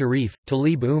Nuhad Sharif,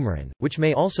 Talib Umran, which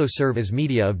may also serve as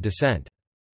media of dissent.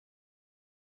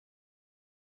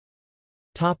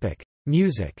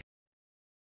 Music.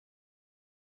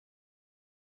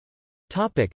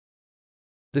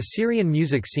 The Syrian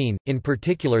music scene, in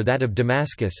particular that of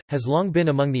Damascus, has long been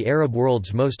among the Arab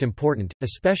world's most important,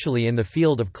 especially in the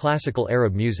field of classical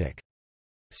Arab music.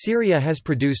 Syria has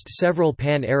produced several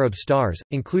pan-Arab stars,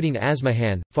 including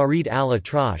Asmahan, Farid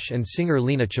al-Atrash and singer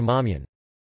Lina Chamamian.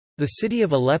 The city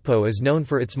of Aleppo is known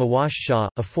for its Mawash Shah,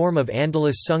 a form of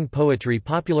Andalus sung poetry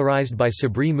popularized by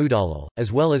Sabri Mudallal,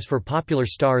 as well as for popular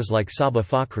stars like Saba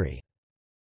Fakhri.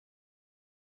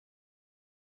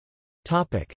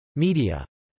 Media.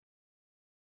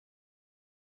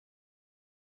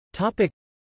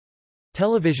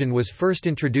 Television was first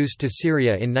introduced to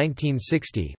Syria in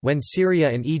 1960, when Syria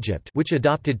and Egypt, which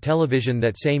adopted television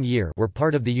that same year, were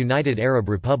part of the United Arab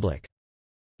Republic.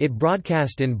 It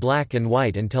broadcast in black and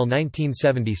white until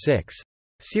 1976.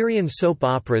 Syrian soap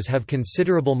operas have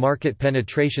considerable market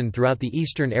penetration throughout the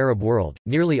Eastern Arab world.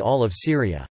 Nearly all of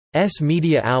Syria's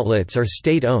media outlets are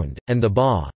state-owned, and the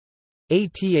Ba'ath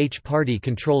Party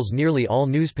controls nearly all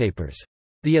newspapers.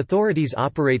 The authorities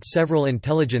operate several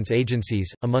intelligence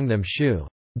agencies, among them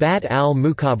Shu'bat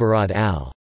al-Mukhabarat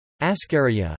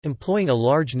al-Askariya, employing a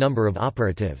large number of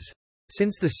operatives.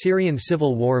 Since the Syrian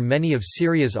civil war, many of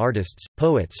Syria's artists,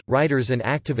 poets, writers and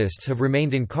activists have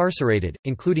remained incarcerated,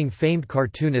 including famed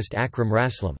cartoonist Akram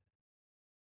Raslam.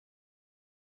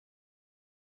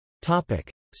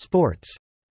 Sports.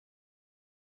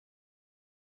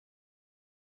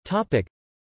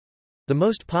 The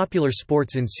most popular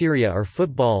sports in Syria are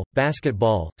football,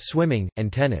 basketball, swimming,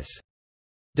 and tennis.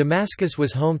 Damascus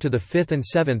was home to the 5th and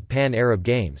 7th Pan-Arab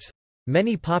Games.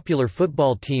 Many popular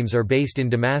football teams are based in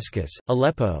Damascus,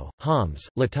 Aleppo, Homs,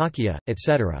 Latakia,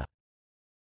 etc.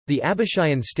 The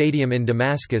Abashayan Stadium in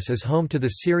Damascus is home to the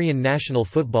Syrian national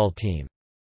football team.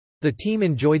 The team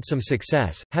enjoyed some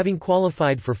success, having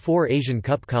qualified for 4 Asian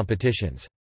Cup competitions.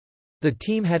 The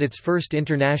team had its first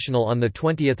international on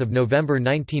 20 November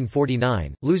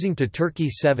 1949, losing to Turkey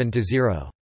 7-0.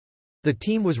 The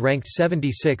team was ranked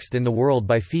 76th in the world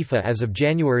by FIFA as of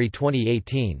January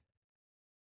 2018.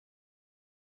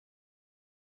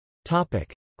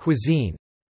 Cuisine.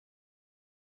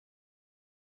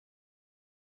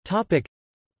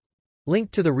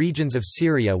 Linked to the regions of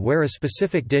Syria where a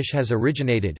specific dish has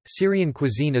originated, Syrian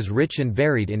cuisine is rich and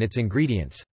varied in its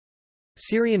ingredients.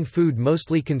 Syrian food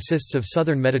mostly consists of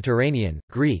southern Mediterranean,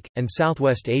 Greek, and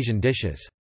Southwest Asian dishes.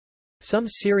 Some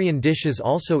Syrian dishes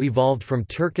also evolved from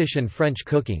Turkish and French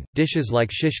cooking, dishes like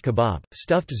shish kebab,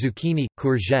 stuffed zucchini,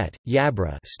 courgette,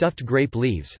 yabra, stuffed grape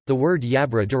leaves, the word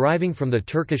yabra deriving from the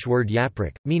Turkish word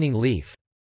yaprak, meaning leaf.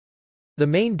 The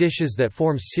main dishes that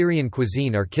form Syrian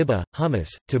cuisine are kibbeh, hummus,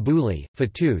 tabbouleh,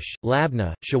 fatoush,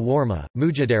 labna, shawarma,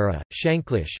 mujadera,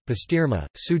 shanklish, pastirma,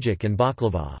 sujuk and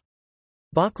baklava.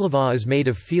 Baklava is made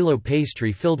of phyllo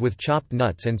pastry filled with chopped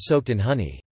nuts and soaked in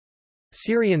honey.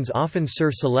 Syrians often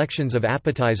serve selections of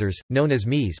appetizers, known as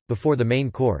meez, before the main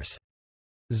course.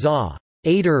 Za,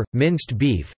 Ader, minced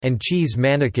beef, and cheese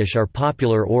manakish are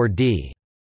popular hors d'oeuvres.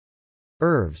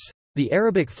 The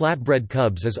Arabic flatbread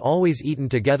kubs is always eaten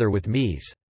together with meez.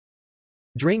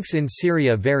 Drinks in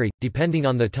Syria vary, depending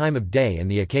on the time of day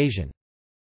and the occasion.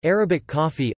 Arabic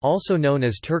coffee, also known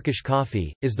as Turkish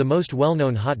coffee, is the most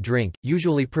well-known hot drink,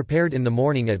 usually prepared in the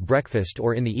morning at breakfast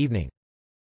or in the evening.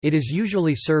 It is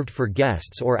usually served for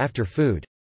guests or after food.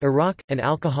 Arak, an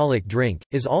alcoholic drink,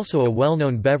 is also a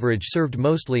well-known beverage served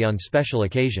mostly on special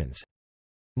occasions.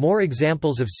 More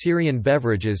examples of Syrian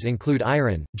beverages include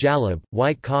ayran, jalab,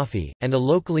 white coffee, and a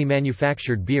locally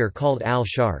manufactured beer called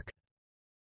al-sharq.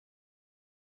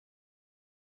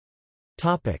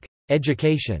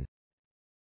 Education.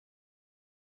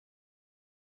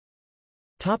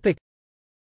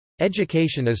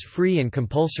 Education is free and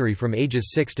compulsory from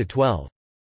ages 6 to 12.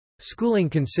 Schooling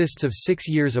consists of 6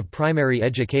 years of primary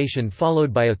education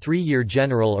followed by a 3-year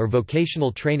general or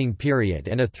vocational training period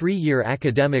and a 3-year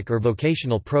academic or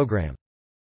vocational program.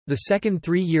 The second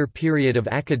three-year period of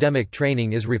academic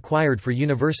training is required for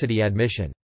university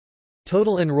admission.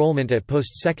 Total enrollment at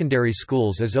post-secondary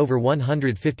schools is over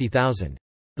 150,000.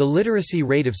 The literacy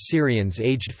rate of Syrians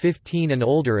aged 15 and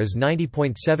older is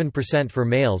 90.7% for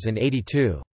males and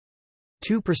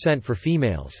 82.2% for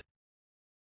females.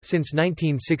 Since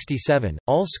 1967,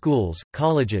 all schools,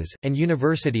 colleges, and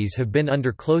universities have been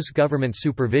under close government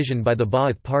supervision by the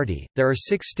Ba'ath Party. There are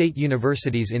 6 state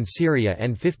universities in Syria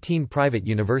and 15 private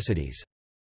universities.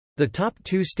 The top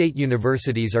 2 state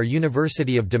universities are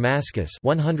University of Damascus,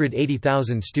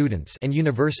 180,000 students, and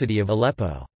University of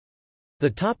Aleppo. The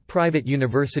top private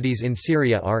universities in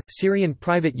Syria are, Syrian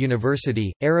Private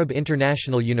University, Arab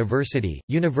International University,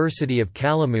 University of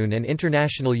Kalamoun and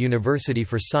International University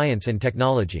for Science and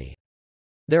Technology.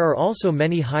 There are also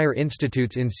many higher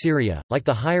institutes in Syria, like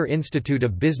the Higher Institute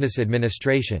of Business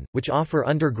Administration, which offer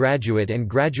undergraduate and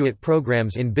graduate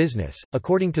programs in business.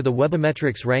 According to the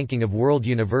Webometrics ranking of world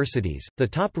universities, the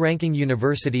top ranking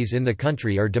universities in the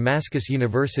country are Damascus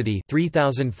University,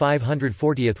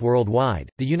 3,540th worldwide,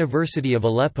 the University of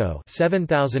Aleppo,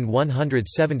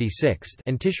 7,176th,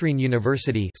 and Tishreen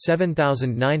University,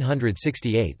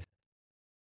 7,968th.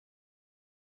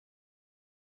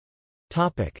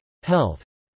 Topic: Health.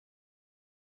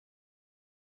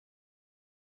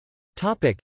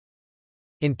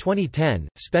 In 2010,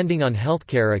 spending on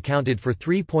healthcare accounted for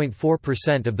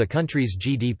 3.4% of the country's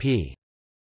GDP.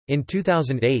 In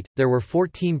 2008, there were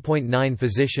 14.9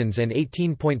 physicians and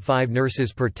 18.5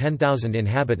 nurses per 10,000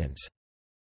 inhabitants.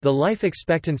 The life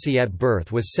expectancy at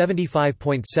birth was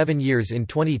 75.7 years in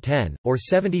 2010, or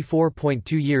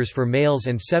 74.2 years for males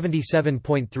and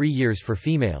 77.3 years for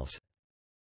females.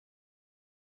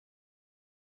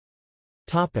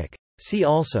 See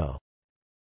also: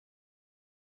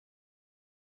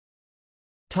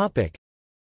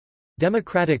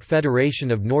 Democratic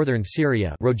Federation of Northern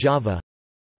Syria Rojava,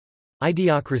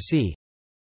 Idiocracy,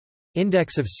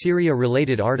 Index of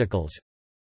Syria-related articles,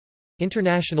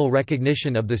 International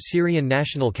recognition of the Syrian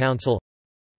National Council,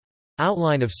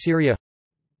 Outline of Syria,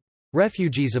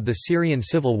 Refugees of the Syrian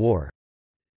Civil War,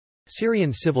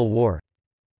 Syrian Civil War.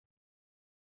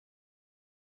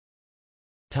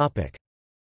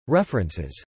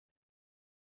 References.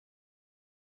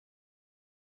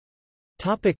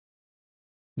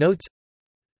 Notes.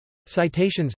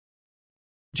 Citations.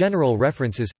 General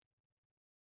references.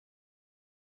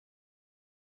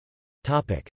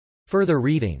 Further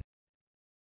reading.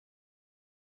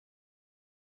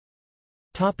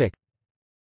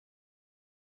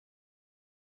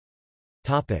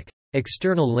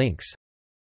 External links.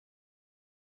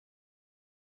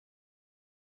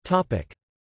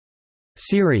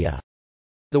 Syria.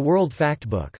 The World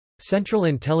Factbook. Central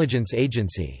Intelligence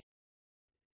Agency.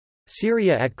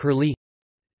 Syria at Curlie.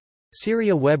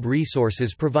 Syria web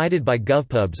resources provided by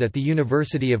GovPubs at the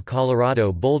University of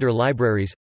Colorado Boulder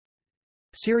Libraries.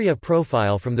 Syria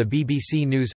profile from the BBC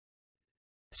News.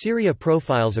 Syria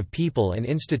profiles of people and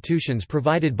institutions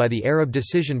provided by the Arab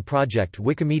Decision Project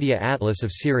Wikimedia Atlas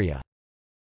of Syria.